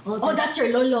and they're like, Oh, that's your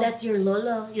lolo. that's your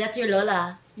Lola. That's your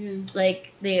Lola. Yeah.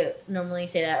 Like they normally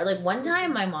say that. Or like one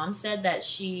time my mom said that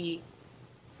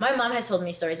my mom has told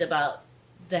me stories about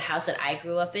the house that I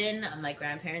grew up in, my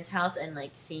grandparents' house, and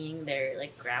like seeing their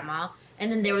like grandma,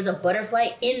 and then there was a butterfly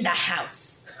in the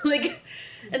house. Like,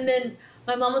 and then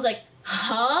my mom was like,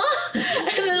 huh? And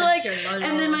then That's your Lola.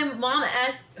 and then my mom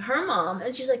asked her mom,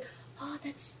 and she's like, oh,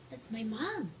 that's my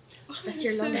mom. That's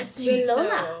your Lola. That's your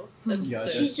Lola. Yeah,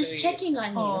 She's just checking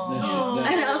on you. Aw.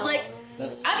 And I was like,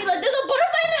 That's. I'd be like, there's a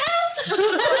butterfly in the house.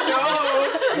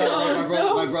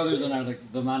 My brothers and I,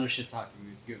 like the amount of shit talking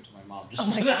we give it to my mom.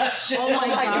 Just for that shit. Oh my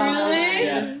god. Really?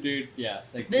 Yeah, dude. Yeah.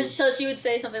 Like. So she would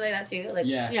say something like that too, like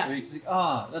Yeah. Yeah. Like, she's like,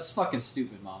 oh, that's fucking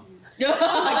stupid, mom. when, Like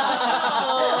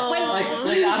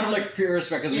out of like pure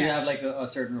respect, because we Yeah. have like a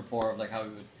certain rapport of like how we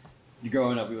would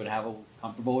growing up we would have a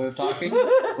comfortable way of talking,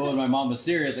 but when my mom was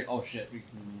serious, like, oh shit,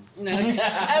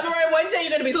 Everett, one day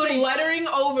you're gonna be fluttering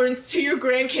over to your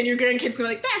grandkid's gonna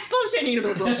be like, that's bullshit, and you're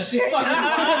gonna be like, bullshit.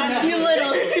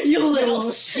 you little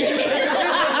shit.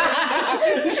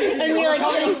 And you're like,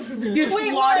 you're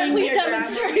swatting please your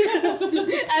demonstrate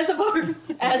as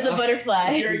a butterfly.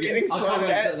 You're getting I'll swatted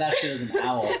comment at. that shit as an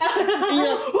owl. And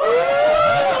you're like,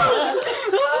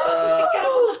 God,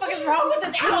 what the fuck is wrong with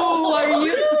this owl? who are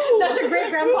you? That's your great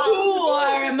grandpa. Who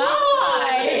am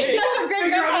I? That's your great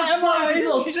grandpa.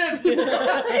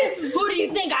 Who do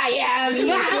you think I am, you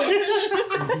bitch?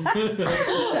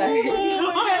 Sorry.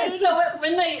 So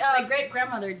when my great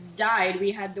grandmother died,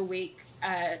 we had to wake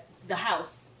at the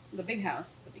house, the big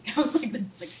house, like the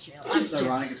big jail. It's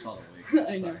ironic it's called a wig.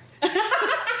 I know.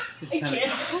 It's kind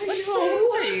of,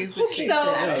 So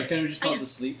I don't know, can we just call it the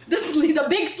sleep? the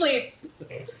big sleep.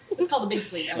 It's called the big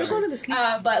sleep. Sorry. One of the sleep.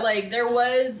 But like there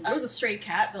was a stray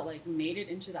cat that like made it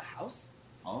into the house,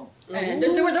 Oh, and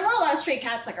there were a lot of stray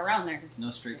cats like around there. 'Cause- no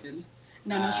stray kids?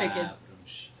 No stray kids.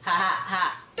 Ha ha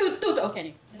ha. Toot, toot.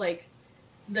 Okay, like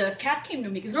the cat came to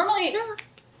me because normally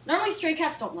stray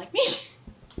cats don't like me,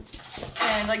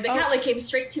 and like the cat like came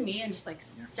straight to me and just like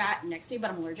sat next to me,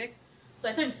 but I'm allergic, so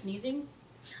I started sneezing,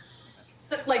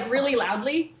 like really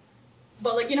loudly.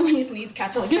 But like when you sneeze,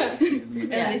 cats are like yeah,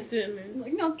 and Yeah. they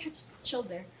like no, cat just chilled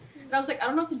there, and I was like I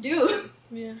don't know what to do,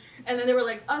 Yeah. and then they were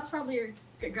like oh it's probably your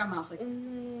great grandma. I was like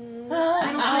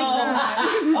I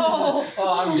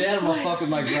Oh, I'm dead. I'm gonna fuck with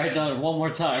my granddaughter one more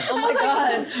time. Oh my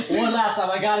god. One last time.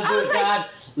 I gotta do it, God.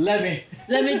 Let me.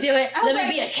 Let me do it. I Let was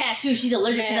me be a cat too. She's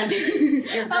allergic to them Man.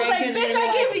 bitches. Your I was like grandkids bitch are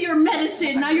I gave you your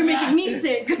medicine. Now you're making me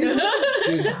sick. Dude,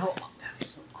 that'd be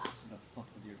so awesome to fuck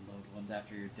with your loved ones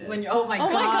after you're dead. When you're, oh my Oh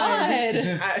my god.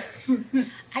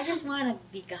 I just want to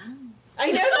be gone.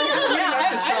 I know.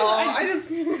 I just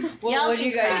What Y'all would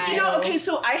you can guys cry. do? you know, okay,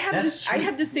 so I have That's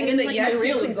this thing And that like yes, my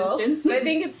you real can go. existence. But I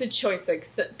think it's a choice. Like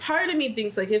part of me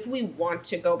thinks like if we want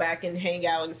to go back and hang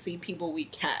out and see people, we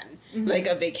can. Like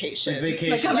a vacation. Like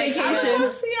vacation. Like a Like, vacation.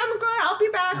 I'll be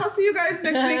back. I'll see you guys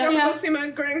next week. I'm Yeah. gonna go see my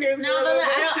grandkids. No,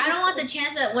 I don't want the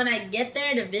chance that when I get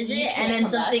there to visit You and can't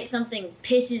then come something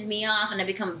pisses me off and I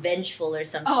become vengeful or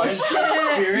something. Oh, Spirit.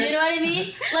 shit. You know what I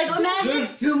mean? Like imagine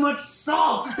There's too much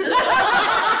salt. like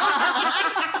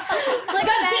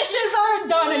The dishes aren't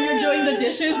done and you're doing the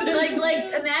dishes. like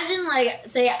imagine like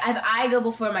say if I go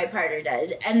before my partner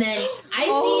does and then I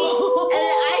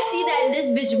see that this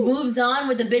bitch moves on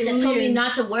with the bitch that told me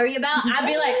not to worry about, I'd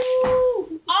be like,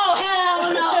 oh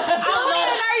hell no.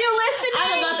 Julian, are you listening?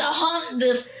 I'm about to hunt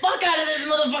the fuck out of this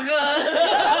motherfucker.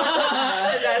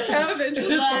 That's how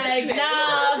eventually. Like,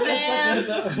 nah, man.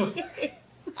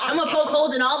 I'm gonna poke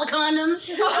holes in all the condoms.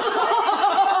 Like,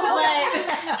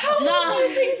 How long do you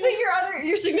think that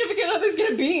your significant other's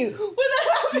gonna be when that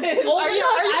happens? Oh, Are you I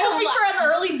don't hoping know. for an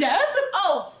early death?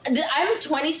 oh, I'm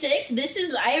 26.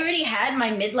 I already had my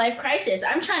midlife crisis.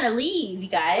 I'm trying to leave, you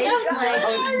guys. Like,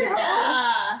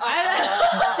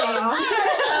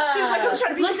 She's like, I'm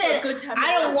trying to be Listen, for a good time.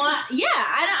 I don't want. Yeah,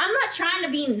 I'm not trying to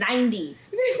be 90.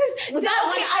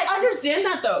 I understand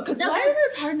that though, because No, life 'cause-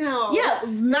 is hard now. Yeah,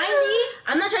 90.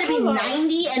 I'm not trying to be Come on.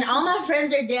 90, and all my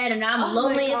friends are dead, and I'm Oh my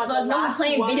lonely as God, fuck. the No one's last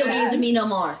playing one. video games with me no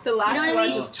more. The last You know what I one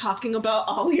mean? just talking about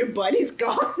all your buddies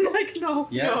gone. Like, no,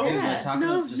 Yeah, no. dude, like talking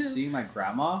no, about just seeing my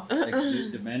grandma, like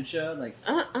dementia, like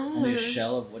only a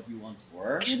shell of what you once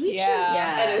were. Can we Yeah. just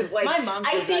Yeah. edit, like, My mom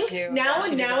I says think that too. now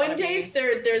She doesn't wanna nowadays be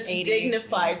there's 80.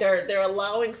 dignified. They're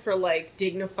allowing for like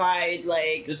dignified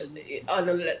like It's-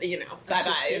 that guys.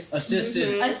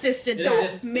 Assisted. Assisted. It So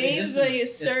is- maybe it's a legal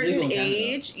certain in Canada.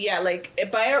 age, yeah, like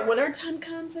when our time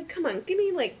comes, like come on, give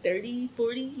me like 30,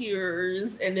 40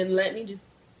 years, and then let me just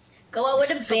Go out with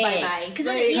a bang. Bye-bye. Because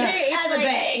Like, either it's have a like,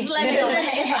 bang. because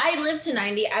if I live to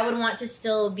 90, I would want to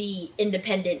still be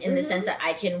independent in the sense that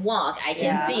I can walk, I can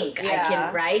Yeah. think, I Yeah.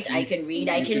 can write, I can read,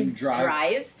 I You can can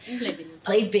drive.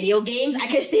 play video games, I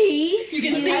can see. You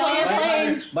can You see know? what you're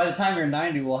playing. By the time you're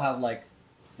 90, we'll have like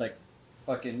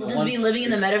fucking. We'll just be living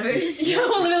in the metaverse. Yeah,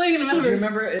 we're living in a Do you metaverse.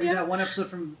 remember that one episode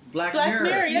from Black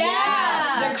Mirror?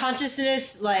 Yeah. Their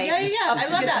consciousness, like, Yeah, yeah, I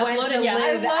love that. went to Yeah, I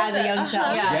live love as a that. young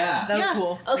self. Yeah. Yeah. That was Yeah.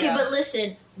 cool. Okay, Yeah. but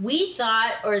listen, we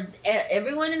thought, or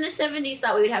everyone in the 70s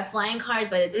thought we would have flying cars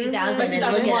by the 2000s, and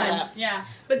look at us. Yeah.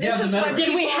 But this Yeah, is the why metaverse. Did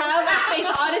we have a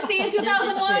Space Odyssey in This is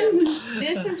 2001?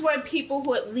 This is why people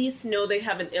who at least know they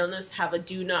have an illness have a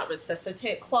do not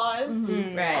resuscitate clause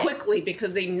Right. quickly,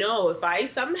 because they know if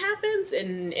something happens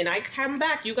and I come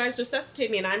back, you guys resuscitate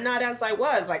me and I'm not as I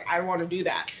was, like I want to do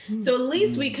that. So at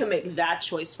least we can make that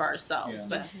choice for ourselves. Yeah.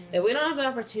 But if we don't have the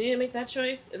opportunity to make that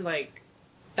choice, and like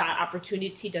that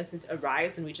opportunity doesn't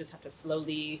arise, and we just have to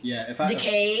slowly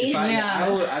decay.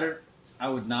 I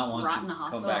would not want Rot in the to come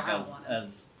hospital? back I don't want it.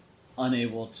 as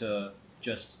unable to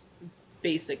just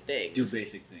basic things. do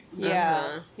basic things.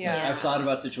 Uh-huh. Yeah. I've thought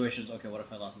about situations. Okay, what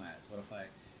if I lost my eyes? What if I,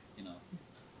 you know,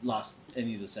 lost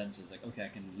any of the senses? Like, okay, I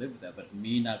can live with that. But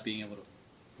me not being able to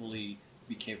fully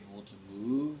be capable to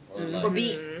move or like Or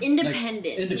be independent.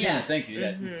 independent. Thank you.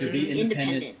 Yeah, Mhm. to be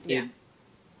independent. Yeah.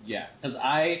 Yeah, because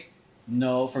I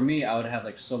know for me, I would have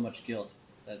like so much guilt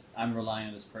that I'm relying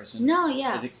on this person. No, I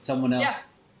yeah. think someone else Yeah.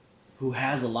 who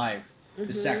has a life Mhm.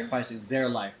 is sacrificing their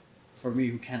life for me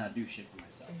who cannot do shit for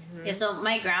myself. Yeah, so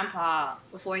my grandpa,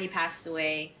 before he passed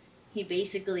away, he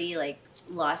basically like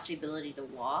lost the ability to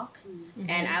walk,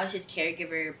 and I was his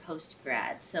caregiver post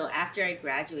grad. So after I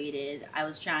graduated, I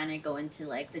was trying to go into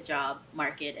like the job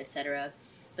market, etc.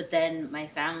 But then my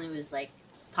family was like,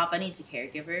 "Papa needs a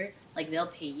caregiver. Like they'll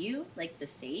pay you, like the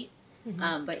state,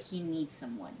 but he needs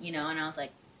someone, you know." And I was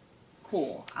like,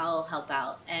 "Cool, I'll help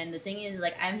out." And the thing is,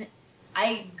 like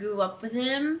I grew up with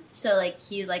him, so like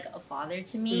he's like a father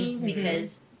to me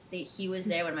because he was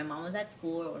there when my mom was at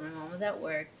school or when my mom was at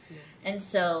work. And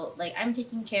so like I'm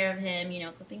taking care of him, you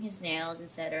know, clipping his nails,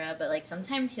 etc. But like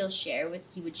sometimes he would share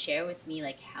with me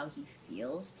like how he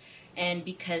feels. And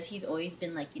because he's always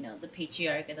been like, you know, the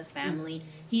patriarch of the family,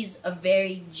 he's a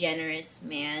very generous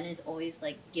man, is always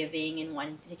like giving and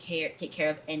wanting to take care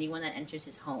of anyone that enters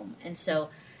his home. And so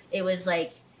it was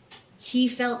like he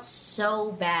felt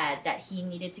so bad that he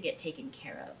needed to get taken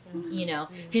care of. You know,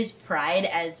 his pride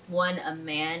as a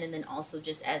man, and then also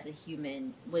just as a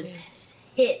human was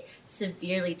hit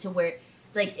severely to where,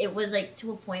 like, it was like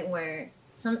to a point where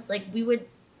we would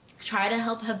try to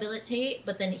help rehabilitate,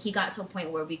 but then he got to a point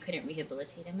where we couldn't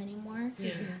rehabilitate him anymore.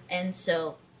 And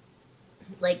so,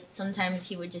 like, sometimes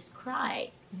he would just cry.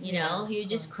 You know, he would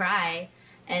just cry,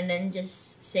 and then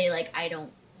just say like, "I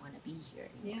don't want to be here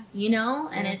anymore." You know,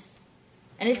 and it's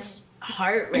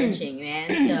heart-wrenching,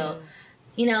 man. So,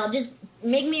 you know, just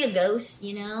make me a ghost,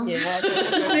 you know?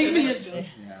 Just make me a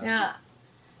ghost. Yeah.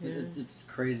 It's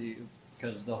crazy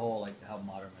because the whole like how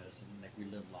modern medicine, like we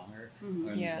live longer.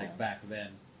 Or, like back then,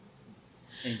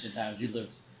 ancient times, you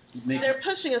lived. They're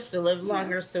pushing us to live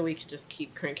longer so we can just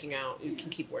keep cranking out. You can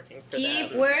keep working for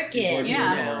Keep them. working.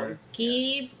 Yeah.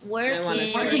 Keep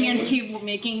working. Working and keep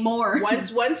making more.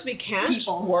 Once we can't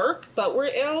People. work, but we're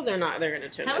ill, they're going to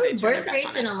turn However, they turn birth their back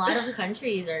rates on in a us. lot of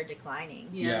countries are declining.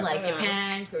 Yeah. Like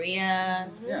Japan, Korea.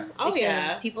 Yeah. Oh, Because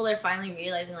yeah. people are finally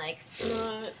realizing, like,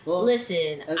 Well,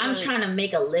 listen, I'm like- trying to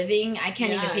make a living. I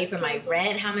can't even Yeah. pay for my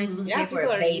rent. How am I supposed to pay for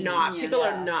people a baby? People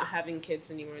are not having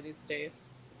kids anymore these days.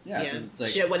 Yeah, 'cause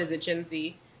it's like, What is it, Gen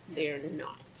Z? They are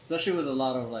not. especially with a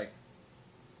lot of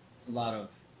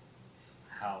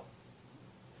how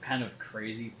kind of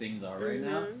crazy things are right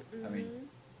now. I mean,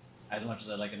 as much as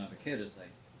I like another kid, it's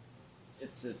like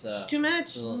it's too much.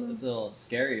 it's a little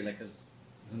scary, like, because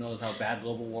who knows how bad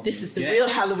global warming This is the get. real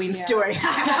Halloween story. The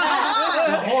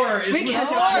horror is We're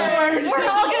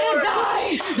all gonna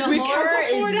die. The We horror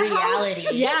can't is afford a house.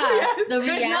 reality. Yeah. The There's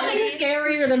reality. nothing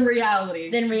scarier than reality.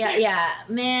 Yeah,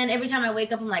 man. Every time I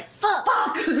wake up, I'm like, fuck.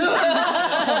 Like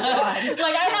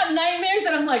I have nightmares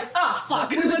and I'm like, oh fuck.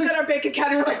 We look at our bank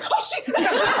account and we're like, oh shit.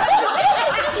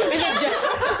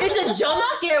 It's a jump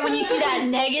scare when you see that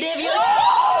negative. You're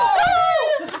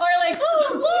like,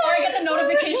 or I get the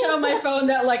notification on my phone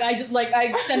that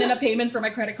I send in a payment for my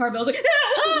credit card bill. I was like,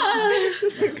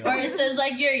 or it says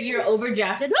like you're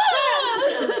overdrafted.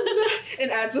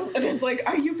 and it's like,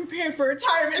 are you prepared for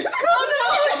retirement?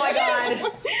 Oh my god,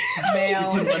 You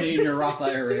put money in your Roth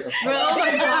IRA. bro! Oh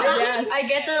my god, Yes. I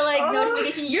get the like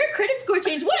notification. Your credit score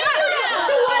changed. What is it now?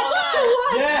 To what?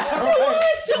 Yeah, To right. what?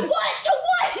 To what? To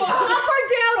what? Up or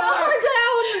down? Up or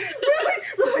down?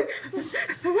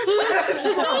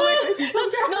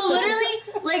 No, literally,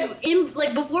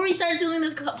 like before we started filming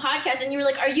this podcast, and you were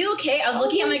like, "Are you okay?" I was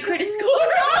looking at my credit score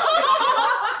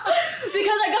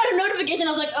because I got a notification.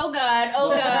 I was like, "Oh god, oh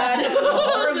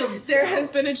god." There has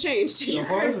been a change to The your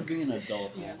horror credit. of being an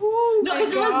adult, man. Oh no, my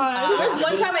because God. there was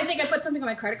one time I think I put something on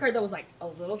my credit card that was like a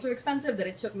little too expensive that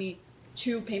it took me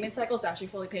 2 payment cycles to actually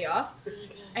fully pay off.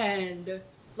 And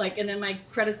then my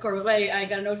credit score went away. I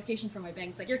got a notification from my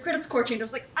bank. It's like, your credit score changed. I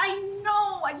was like, I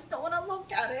know, I just don't want to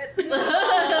look at it. Like,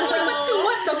 but to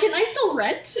what though? Can I still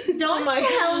rent? Don't my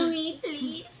tell me,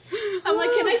 please. I'm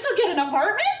like, can I still get an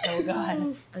apartment? Oh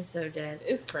God. I'm so dead.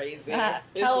 It's crazy.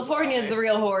 California is the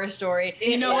real horror story.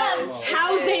 You know Wow. what?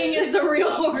 Housing is the real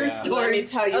horror Yeah. Let story. me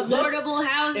tell you. Affordable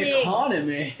housing.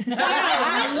 Economy.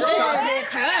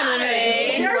 This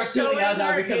economy. They're We're tuning showing out now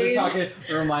our because age. we're talking,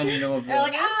 reminding them of They're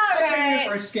like, all right.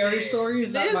 our scary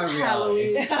stories, not This my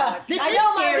reality. Halloween. This I is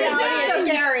know my scary. reality is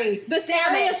scary. The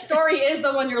scariest story is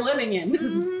the one you're living in.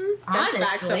 That's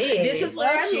facts. So Honestly. this is where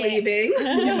Well, I'm shit.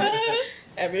 leaving.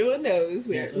 Everyone knows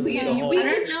Yeah, we the whole- we I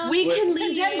don't can know. we can To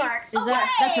leave. Denmark. Is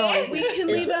that that's rolling? We can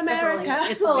Is- leave that's America.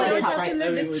 rolling. It's Oh, rolling. we're Top talking I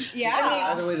to mean, this-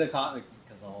 Yeah. Either way,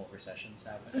 because the whole recession's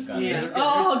happening. God, Yeah. this is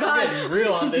Oh, getting- God. we're getting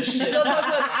real on this shit. Look.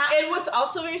 And what's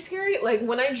also very scary, like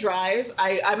when I drive,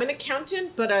 I'm an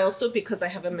accountant, but I also, because I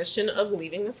have a mission of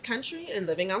leaving this country and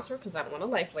living elsewhere, because I don't want a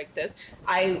life like this,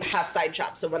 I have side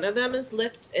jobs. So one of them is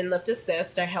Lyft and Lyft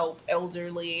Assist. I help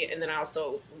elderly, and then I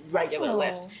also regular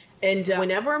Lyft. And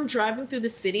whenever I'm driving through the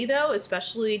city, though,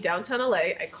 especially downtown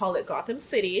LA, I call it Gotham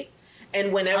City.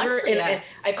 And whenever, Honestly, yeah. and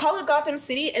I call it Gotham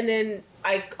City, and then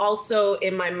I also,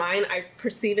 in my mind, I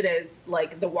perceive it as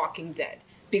like The Walking Dead.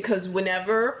 Because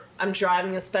whenever I'm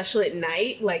driving, especially at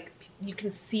night, like you can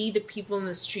see the people in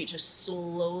the street just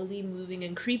slowly moving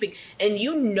and creeping. And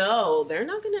you know they're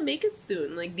not going to make it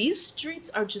soon. Like these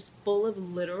streets are just full of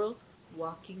literal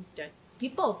Walking Dead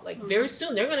people. Like very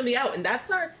soon they're going to be out. And that's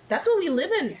what we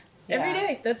live in. Every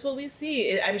day, that's what we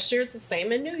see. I'm sure it's the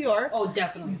same in New York. Oh,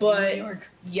 definitely. But- New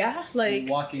York. Yeah, like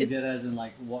Walking it's- Dead, as in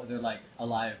like they're like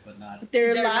alive but not.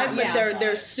 They're They're alive, not- but yeah.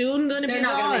 they're soon gonna They're be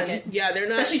not gone. gonna make it. Yeah, they're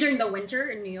not. Especially during the winter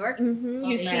in New York. You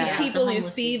Yeah, see the people, you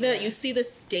homeless see people. you see the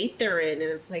state they're in,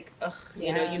 and it's like, ugh,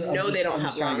 you know, Yeah. you I'm know just- they don't I'm have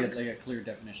just trying long. to get like a clear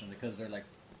definition because they're like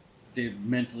they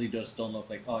mentally just don't look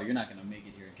like, oh, you're not gonna make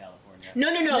it here in California. No,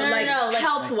 like,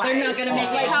 health wise. they're not gonna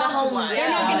make like the home- They're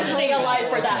not gonna stay alive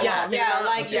for that Yeah, long. Yeah,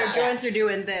 like Okay. your Yeah. joints are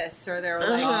doing this, or they're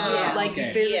like, Uh-huh. like Okay.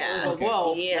 you physically Yeah. go, Okay.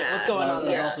 whoa, Yeah. what's going on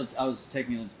There's there? also I was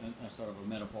taking a sort of a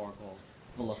metaphorical,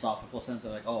 philosophical sense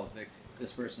of like, oh,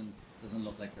 this person doesn't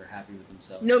look like they're happy with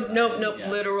themselves. No, Yeah.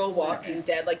 literal Walking Okay.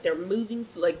 Dead. Like they're moving,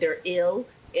 like they're ill,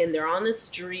 and they're on the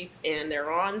streets, and they're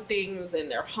on things,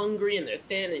 and they're hungry, and they're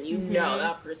thin, and you know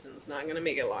that person's not gonna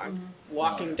make it long.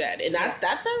 Walking Oh, Dead, and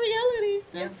that's our reality.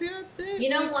 Yeah. That's it. You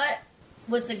know what?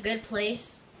 What's a good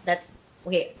place that's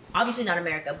okay, obviously not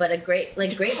America, but a great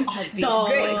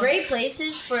great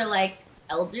places for like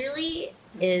elderly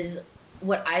is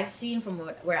what I've seen from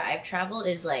where I've traveled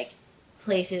is like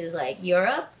places like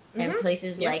Europe and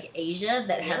places Yeah. like Asia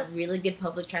that have really good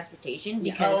public transportation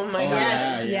because Oh my Oh, god.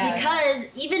 Yes, yeah, yes.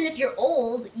 because even if you're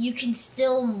old, you can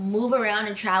still move around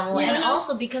and travel, Yeah. and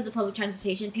also because of public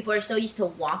transportation, people are so used to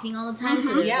walking all the time,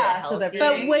 so they're Yeah, so they're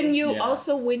healthy. But when you Yeah.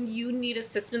 also when you need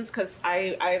assistance, because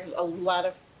I have a lot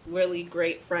of really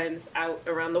great friends out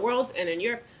around the world and in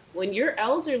Europe. When you're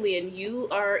elderly and you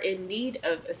are in need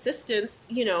of assistance,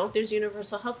 you know there's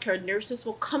universal health care. Nurses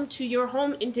will come to your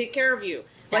home and take care of you.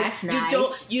 That's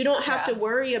nice. You don't have to Yeah.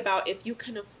 worry about if you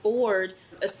can afford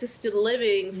assisted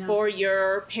living Yeah. for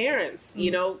your parents.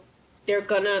 You know, they're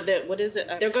gonna what is it?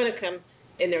 They're gonna come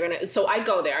and they're gonna. So I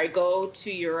go there. I go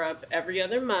to Europe every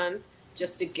other month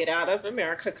just to get out of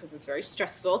America because it's very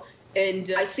stressful.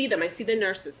 And I see them. I see the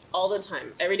nurses all the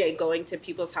time, every day, going to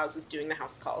people's houses, doing the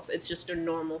house calls. It's just a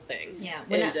normal thing. Yeah,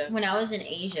 And, when I was in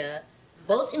Asia,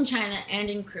 both in China and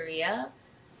in Korea,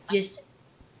 just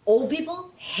old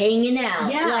people hanging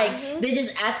out. Yeah. Like they're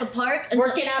just at the park and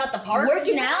Working out at the park.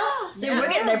 Working out. They're Yeah.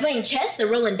 working. They're playing chess. They're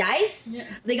rolling dice. Yeah.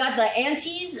 They got the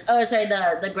aunties.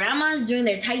 The grandmas doing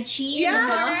their tai chi in the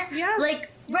corner. yeah. Like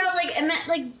bro, like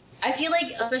I feel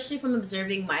like, especially from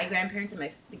observing my grandparents and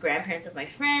the grandparents of my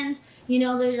friends, you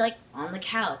know, they're like on the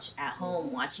couch at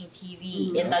home watching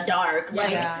TV in the dark.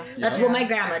 Like Yeah. that's Yeah. what my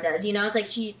grandma does. You know, it's like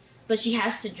but she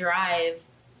has to drive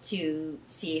to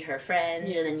see her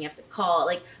friends, and then you have to call.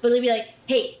 Like, but they'd be like,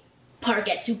 "Hey, park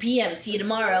at 2 p.m. See you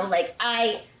tomorrow." Like,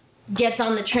 I gets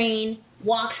on the train,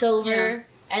 walks over.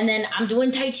 And then I'm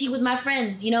doing Tai Chi with my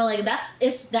friends, you know, like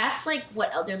if that's like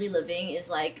what elderly living is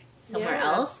like somewhere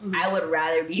Yeah. else, I would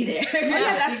rather be there.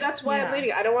 Yeah, that's why I'm Yeah.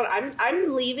 leaving. I don't want.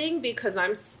 I'm leaving because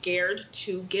I'm scared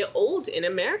to get old in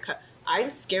America. I'm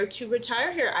scared to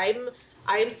retire here.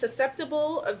 I'm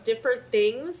susceptible of different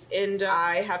things, and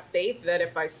I have faith that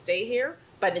if I stay here,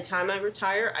 by the time I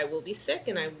retire, I will be sick,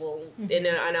 and I will, and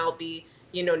I'll be,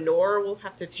 you know, Nora will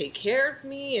have to take care of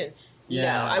me, and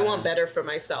Yeah. I want better for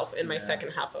myself in my Yeah.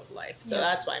 second half of life. So Yeah.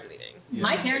 that's why I'm leaving. Yeah.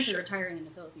 My parents are retiring in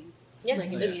the Philippines. Yeah. Like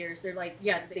in Yeah. 2 years. They're like,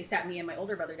 yeah, they sat me and my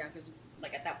older brother down because,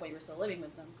 like, at that point, we're still living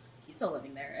with them. He's still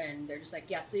living there. And they're just like,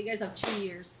 yeah, so you guys have 2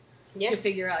 years Yeah. to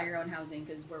figure out your own housing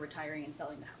because we're retiring and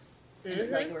selling the house. And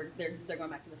Mhm. like, they're going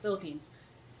back to the Philippines.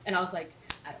 And I was like,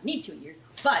 I don't need 2 years.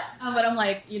 But I'm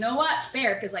like, you know what?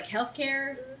 Fair. Because, like,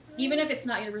 healthcare, even if it's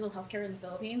not universal healthcare in the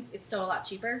Philippines, it's still a lot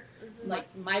cheaper. Like,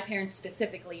 my parents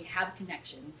specifically have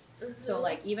connections. So,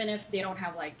 like, even if they don't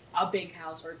have, like, a big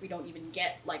house or if we don't even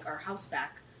get, like, our house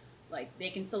back, like they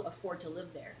can still afford to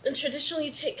live there. And traditionally,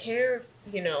 you take care of,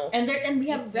 And we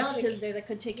have You relatives take- there that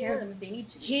could take care of them if they need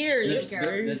to. here,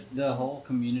 you The whole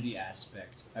community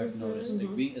aspect I've noticed, like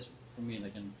Mhm. being for me,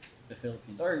 like in the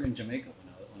Philippines or even Jamaica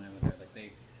when I went there,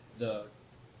 like the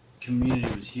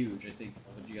community was huge. I think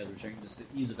what you guys were saying, just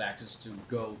the ease of access to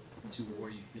go to where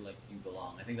you feel like you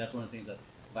belong. I think that's one of the things that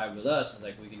vibe with us is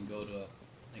like we can go to,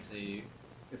 like say,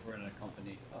 if we're in a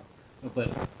company, but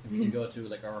if you can go to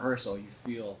like a rehearsal, you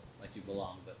feel like you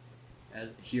belong. But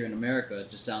here in America, it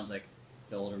just sounds like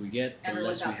the older we get, the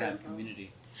Everyone's less we out for have themselves.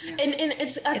 community. and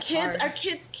it's our It's kids. hard. Our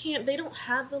kids can't. They don't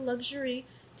have the luxury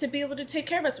to be able to take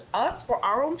care of us. Us, for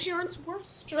our own parents, we're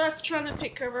stressed trying to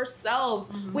take care of ourselves.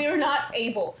 Mhm. We are not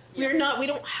able. We're not. We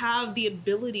don't have the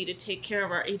ability to take care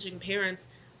of our aging parents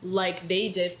like they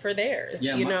did for theirs.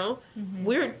 Yeah, you my- know,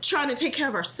 we're trying to take care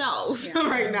of ourselves Yeah.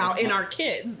 right now in our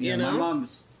kids. Yeah, you know, my mom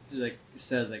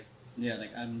says like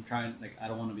I'm trying, like I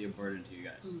don't want to be a burden to you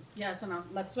guys. Yeah, so no,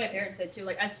 that's what my parents said too.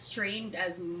 Like, as strained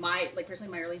as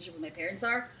personally my relationship with my parents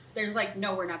are, there's like,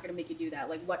 no, we're not going to make you do that.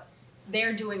 Like, what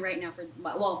they're doing right now for,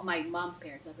 my mom's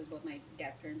parents, not because both my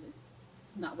dad's parents are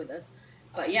not with us.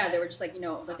 But yeah, they were just like,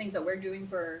 the things that we're doing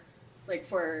for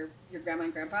your grandma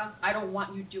and grandpa, I don't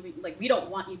want you doing, like, we don't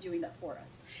want you doing that for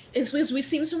us. it's because we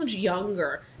seem so much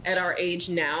younger at our age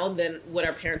now than what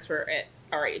our parents were at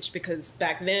our age. Because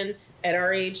back then, at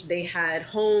our age, they had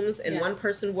homes and Yeah. one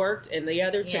person worked and the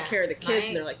other took Yeah. care of the kids. My-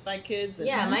 And they're like 5 kids. And,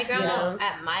 Yeah, my grandma know?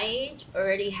 at my age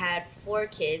already had 4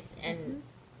 kids and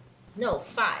no,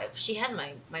 5. She had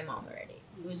my mom already,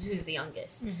 who's the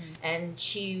youngest, and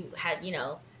she had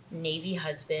Navy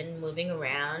husband moving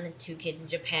around and 2 kids in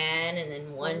Japan, and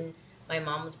then one. My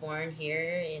mom was born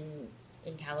here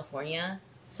in California,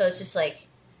 so it's just like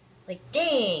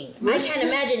dang, I can't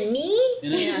imagine me.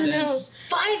 In a sense,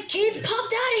 5 kids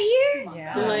popped out of here.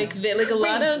 Yeah. Like a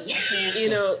lot of Crazy.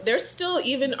 there's still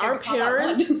even our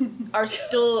parents are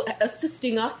still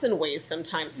assisting us in ways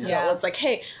sometimes still. Yeah. It's like,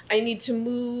 hey, I need to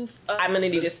move. I'm gonna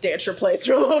need to stay at your place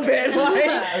for a little bit. Like,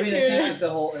 I mean, I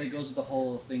think it goes with the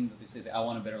whole thing that they say that I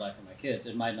want a better life for my kids.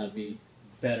 It might not be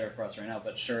better for us right now,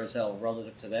 but sure as hell,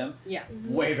 relative to them, Yeah.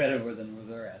 way better than where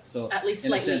they're at. So At least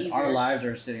in a slightly sense, our easier. lives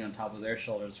are sitting on top of their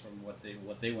shoulders from what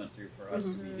they went through for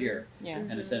us to be here, Yeah.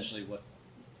 and essentially what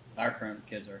our current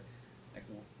kids are like.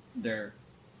 They're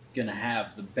gonna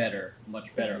have the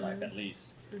much better life at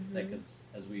least. Like as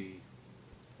we,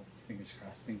 fingers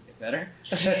crossed, things get better.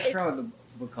 I forgot what the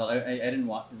book called. I didn't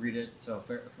read it, so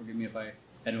forgive me if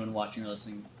anyone watching or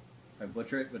listening, if I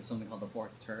butcher it. But it's something called The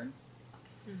Fourth Turn.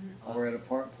 We're at a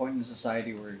point in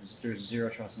society where there's zero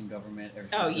trust in government.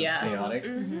 Everything's just chaotic.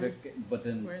 But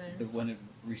then We're there. when it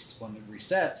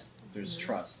resets, there's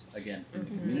trust again in the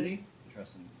community.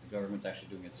 Trust in the government's actually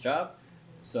doing its job.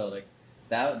 So like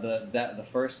the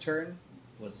first turn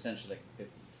was essentially like the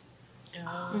 50s.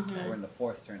 Oh, We're in the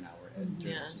fourth turn now.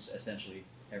 There's Yeah. just essentially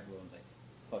everyone's like,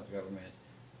 fuck the government,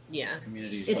 yeah.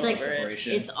 communities, It's like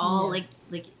separation. it's all like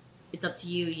it's up to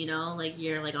you, like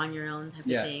you're like on your own type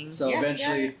yeah. of thing. So Yeah,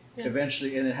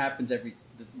 eventually, and it happens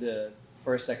the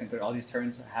first, second, third. All these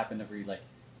turns happen every like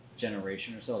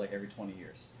generation or so, like every 20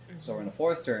 years. So we're in the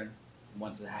fourth turn.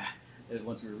 Once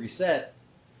we reset,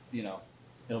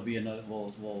 it'll be another.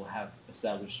 We'll have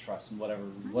established trust and whatever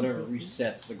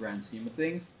resets the grand scheme of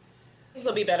things. This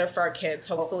will be better for our kids,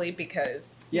 hopefully,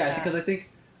 because Yeah, because I think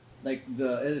like it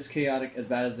is chaotic as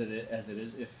bad as it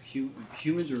is. If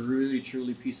humans were really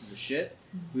truly pieces of shit,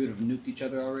 we would have nuked each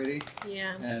other already,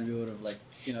 yeah. and we would have like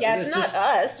Yeah, it's not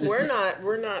us. it's We're just-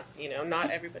 not.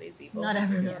 Not everybody's evil. Not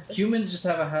everyone. humans just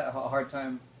have a hard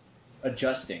time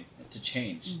adjusting to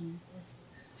change.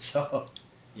 So,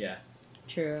 yeah.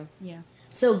 True. Yeah.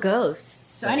 So ghosts.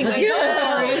 So anyway, Let's ghost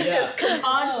go. stories. Yeah.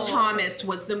 Odd Thomas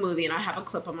was the movie, and I have a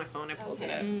clip on my phone. I pulled it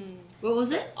up. What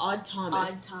was it? Odd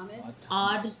Thomas. Odd Thomas.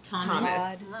 Odd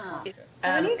Thomas. Ah.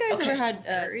 Have you guys okay. ever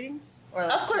had readings? Or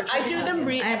Of course, I do them.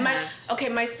 I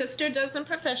have. My sister does them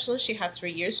professionally. She has for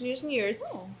years and years and years,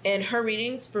 Oh. and her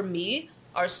readings for me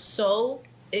are so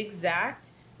exact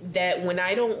that when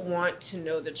I don't want to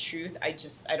know the truth, I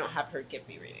don't have her give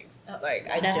me readings. Like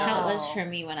I That's don't. how it was for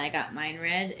me when I got mine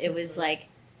read. It was like,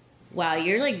 wow,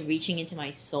 you're like reaching into my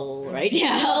soul right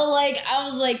now. Like I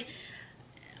was like,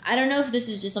 I don't know if this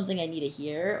is just something I need to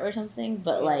hear or something,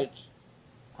 but like,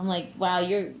 I'm like, wow,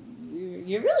 you're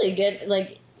really good.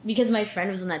 Like because my friend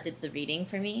was the one that did the reading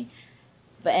for me,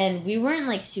 and we weren't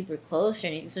like super close or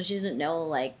anything, so she doesn't know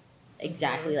like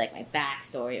exactly like my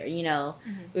backstory or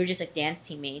we were just like dance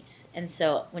teammates, and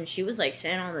so when she was like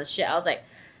saying all this shit, I was like,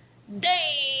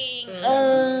 dang.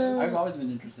 I've always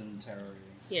been interested in tarot readings.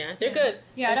 Yeah, they're good.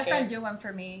 Yeah, I had a Okay. friend do one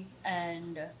for me,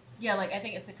 and Yeah, like I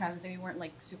think it's the kind of thing we weren't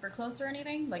like super close or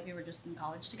anything. Like we were just in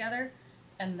college together,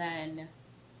 and then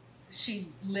she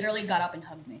literally got up and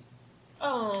hugged me.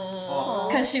 Oh.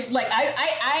 Because she like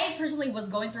I personally was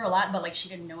going through a lot, but like she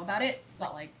didn't know about it.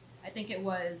 But like I think it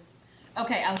was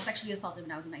okay. I was sexually assaulted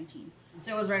when I was 19,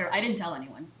 so it was right. I didn't tell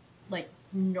anyone. Like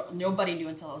nobody knew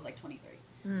until I was like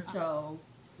 23. So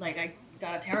like I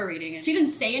got a tarot reading, and she didn't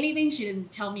say anything. She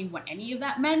didn't tell me what any of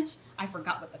that meant. I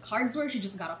forgot what the cards were. She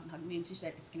just got up and hugged me, and she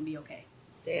said, "It's gonna be okay."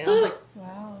 Damn. I was like,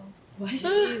 Wow. "What?"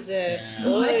 Jesus. Damn.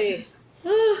 Oy.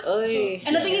 Oy.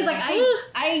 And the thing is, like,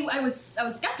 I was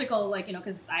skeptical, like, you know,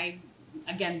 because I,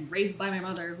 again, raised by my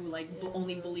mother who like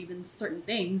only believed in certain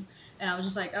things, and I was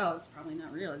just like, oh, it's probably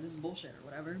not real. This is bullshit or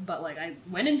whatever. But like, I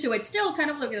went into it still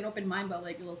kind of like with an open mind, but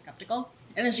like a little skeptical.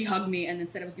 And then she hugged me and then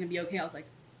said it was gonna be okay. I was like,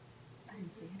 I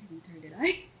didn't say anything to her, did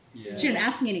I? Yeah. She didn't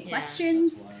ask me any Yeah.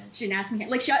 questions. That's wild. She didn't ask me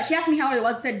like she asked me how I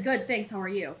was. Said good, thanks. How are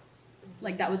you?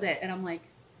 Like that was it. And I'm like,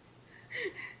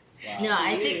 Wow. No,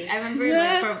 I think I remember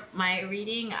like for my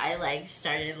reading, I like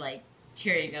started like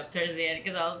tearing up towards the end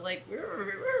because I was like,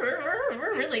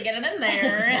 we're really getting in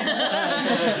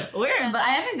there. But I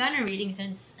haven't gotten a reading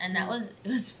since, and it was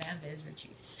FanBiz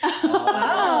retreat.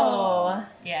 Oh.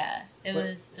 Yeah, it Wait,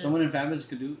 was. Someone in FanBiz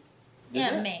could do. did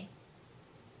Yeah, that? May.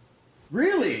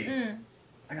 Really? Mm.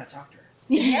 I gotta talk to her.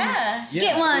 Yeah. Yeah.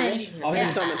 Get one. Oh, Yeah, yeah.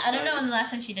 so much I don't know fun. when the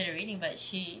last time she did a reading, but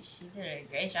she did a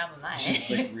great job of mine. She's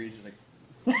like, reads, she's like.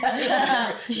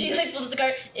 She like flips the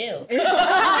card. Ew.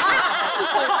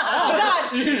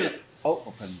 Oh,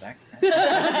 open back.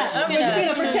 I'm just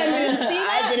gonna pretend we didn't see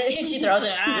that. I didn't. She throws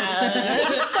it. Ah.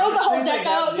 Throws the whole deck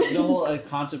out. The whole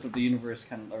concept of the universe,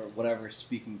 kind of, or whatever,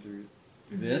 speaking through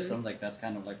this. I'm like, that's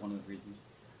kind of like one of the reasons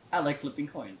I like flipping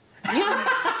coins.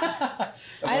 I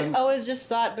always just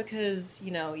thought because, you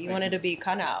know, you wanted to be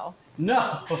Kanao.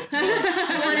 No. You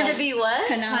wanted to be what?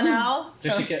 Kanao?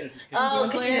 Does she get? Oh,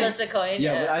 because she flips the coin.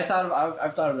 Yeah, but I thought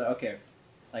I've thought of that. Okay,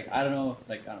 like I don't know.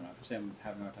 Say I'm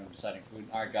having a hard time deciding food.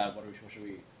 All right, God, what should we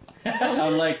eat?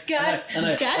 I'm like, God. and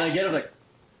I get it like,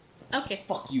 okay.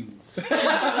 fuck you. Do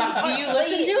you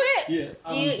listen to it? Yeah.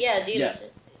 Do you? Yeah. Do you yes.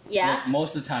 listen? Yeah. Like,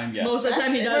 most of the time, yes. Most of the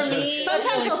time he does. For me, Sometimes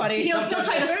That's really he'll funny. he'll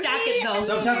try to stack it though.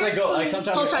 Sometimes I go like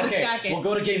sometimes He'll try to okay, stack it. we'll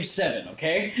go to game 7,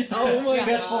 okay? Oh my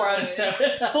Best 4 out of 7.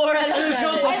 4 out of And it 7.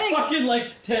 goes I like think- fucking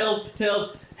like tails,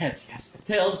 heads, yes,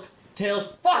 tails.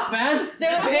 Fuck, man.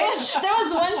 There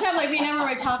was one time like me and Emma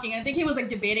were talking. I think he was like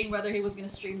debating whether he was gonna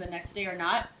stream the next day or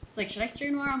not. It's like, should I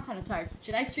stream tomorrow? I'm kind of tired.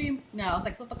 Should I stream? No. I was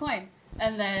like, flip a coin,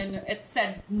 and then it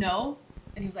said no,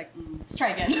 and he was like, let's try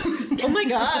again. Oh my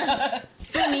god.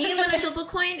 For me, when I flip a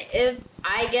coin, if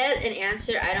I get an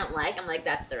answer I don't like, I'm like,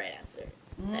 that's the right answer.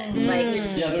 Like,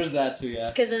 Yeah, there's that too.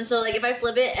 Yeah. because then so like if I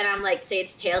flip it and I'm like, say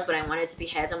it's tails, but I want it to be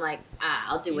heads, I'm like,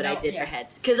 I'll do what I did for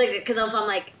heads. Because if I'm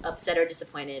like upset or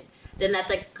disappointed, then that's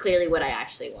like clearly what I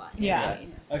actually want. Yeah.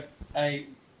 I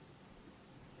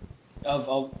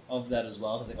of that as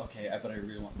well. I was like, okay, but I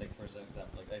really want, like, for example,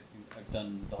 like I think I've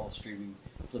done the whole streaming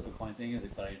flip a coin thing. Is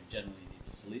like, but I generally need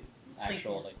to sleep.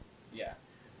 Actual like, yeah.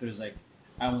 There's like,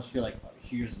 I almost feel like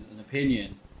here's an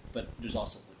opinion, but there's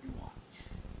also what you want.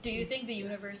 Do you think the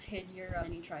universe hid your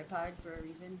mini tripod for a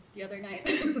reason the other night?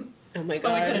 Oh my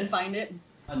But we god. couldn't find it.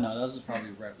 I don't know. That was just probably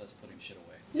reckless putting shit away.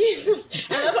 Yes.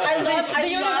 The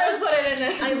universe put it in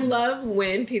there. I love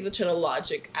when people try to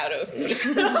logic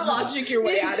logic your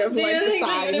way out of Do like you the think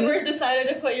the signs. universe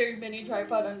decided to put your mini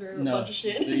tripod under a No, bunch of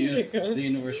shit? the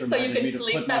universe So you reminded could me to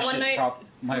sleep put that my one shit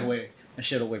night? my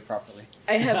shit away properly.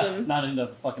 I have them. Not in the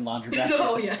fucking laundry basket.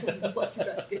 Oh yeah, it was the lucky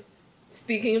basket.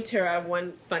 Speaking of tarot, I have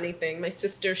one funny thing. My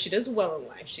sister, she does well in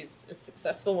life. She's a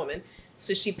successful woman.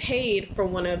 So she paid for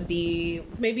one of the,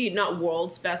 maybe not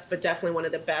world's best, but definitely one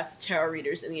of the best tarot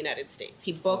readers in the United States.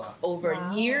 He books over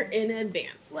a year in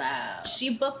advance. Wow.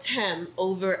 She booked him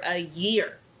over a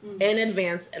year in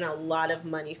advance and a lot of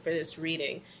money for this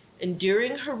reading. And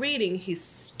during her reading, he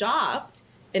stopped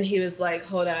and he was like,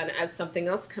 hold on, I have something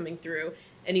else coming through.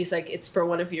 And he's like, it's for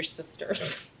one of your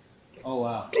sisters. Oh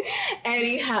wow. And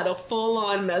he had a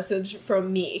full-on message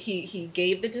from me. He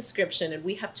gave the description, and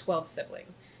we have 12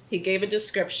 siblings. He gave a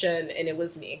description, and it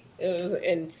was me.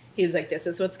 And he was like, "This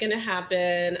is what's gonna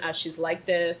happen. She's like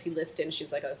this." He listed, and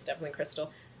she's like, "Oh, that's definitely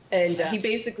Crystal." And he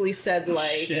basically said,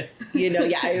 like, Shit. you know,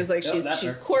 yeah, he was like, Yep, that's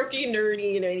she's her. quirky,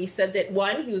 nerdy, you know. And he said that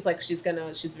he was like, she's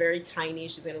very tiny.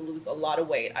 She's gonna lose a lot of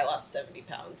weight. I lost 70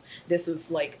 pounds. This was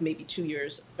like maybe 2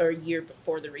 years or a year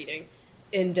before the reading.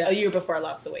 And a year before I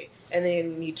lost the weight. And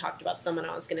then he talked about someone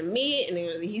I was going to meet. And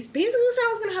he's basically said I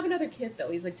was going to have another kid,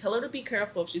 though. He's like, tell her to be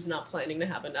careful if she's not planning to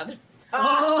have another.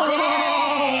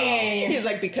 Oh, He's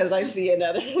like, because I see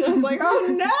another. And I was like, oh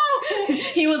no.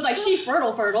 He was like, she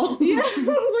fertile. Yeah, I was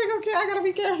like, okay, I gotta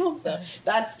be careful. So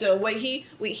that's still what he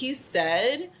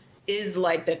said is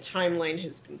like the timeline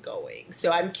has been going.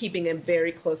 So I'm keeping a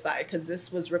very close eye because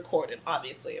this was recorded.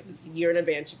 Obviously, if it's a year in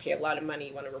advance, you pay a lot of money.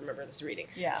 You want to remember this reading.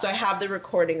 Yeah. So I have the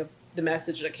recording of the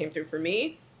message that came through for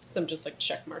me. So I'm just like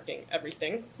check marking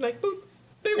everything, like boop.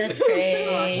 Boop, That's boop, great.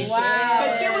 boop. Wow.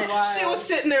 But she was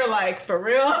sitting there like, for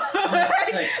real?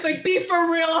 like, be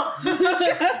for real.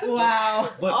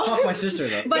 wow. But fuck my sister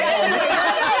though. But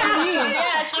anyway,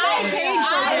 Yeah, I paid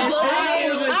for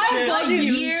this. I booked a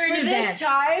you. year in For this advance.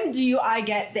 time, do I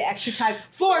get the extra time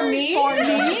for me? For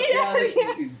me? Yeah,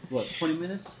 like, what, 20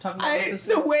 minutes talking about my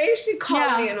sister? The way she called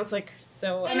Yeah. me and was like,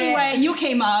 so. Anyway, you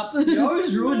came up. You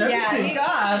always ruin everything. Yeah.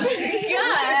 God. God,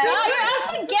 you're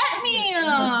out to get me.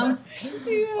 Oh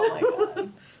my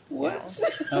god. What?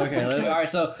 Okay, all right,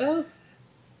 so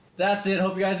that's it.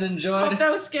 Hope you guys enjoyed. Oh,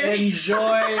 that was scary.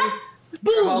 Enjoy.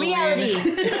 Boom, Halloween. reality.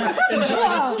 Enjoy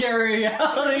the scary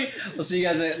reality. We'll see you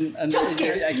guys in Jump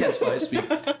scare. I can't speak.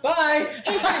 Bye.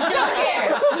 Instant jump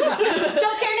scare.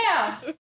 Jump scare now.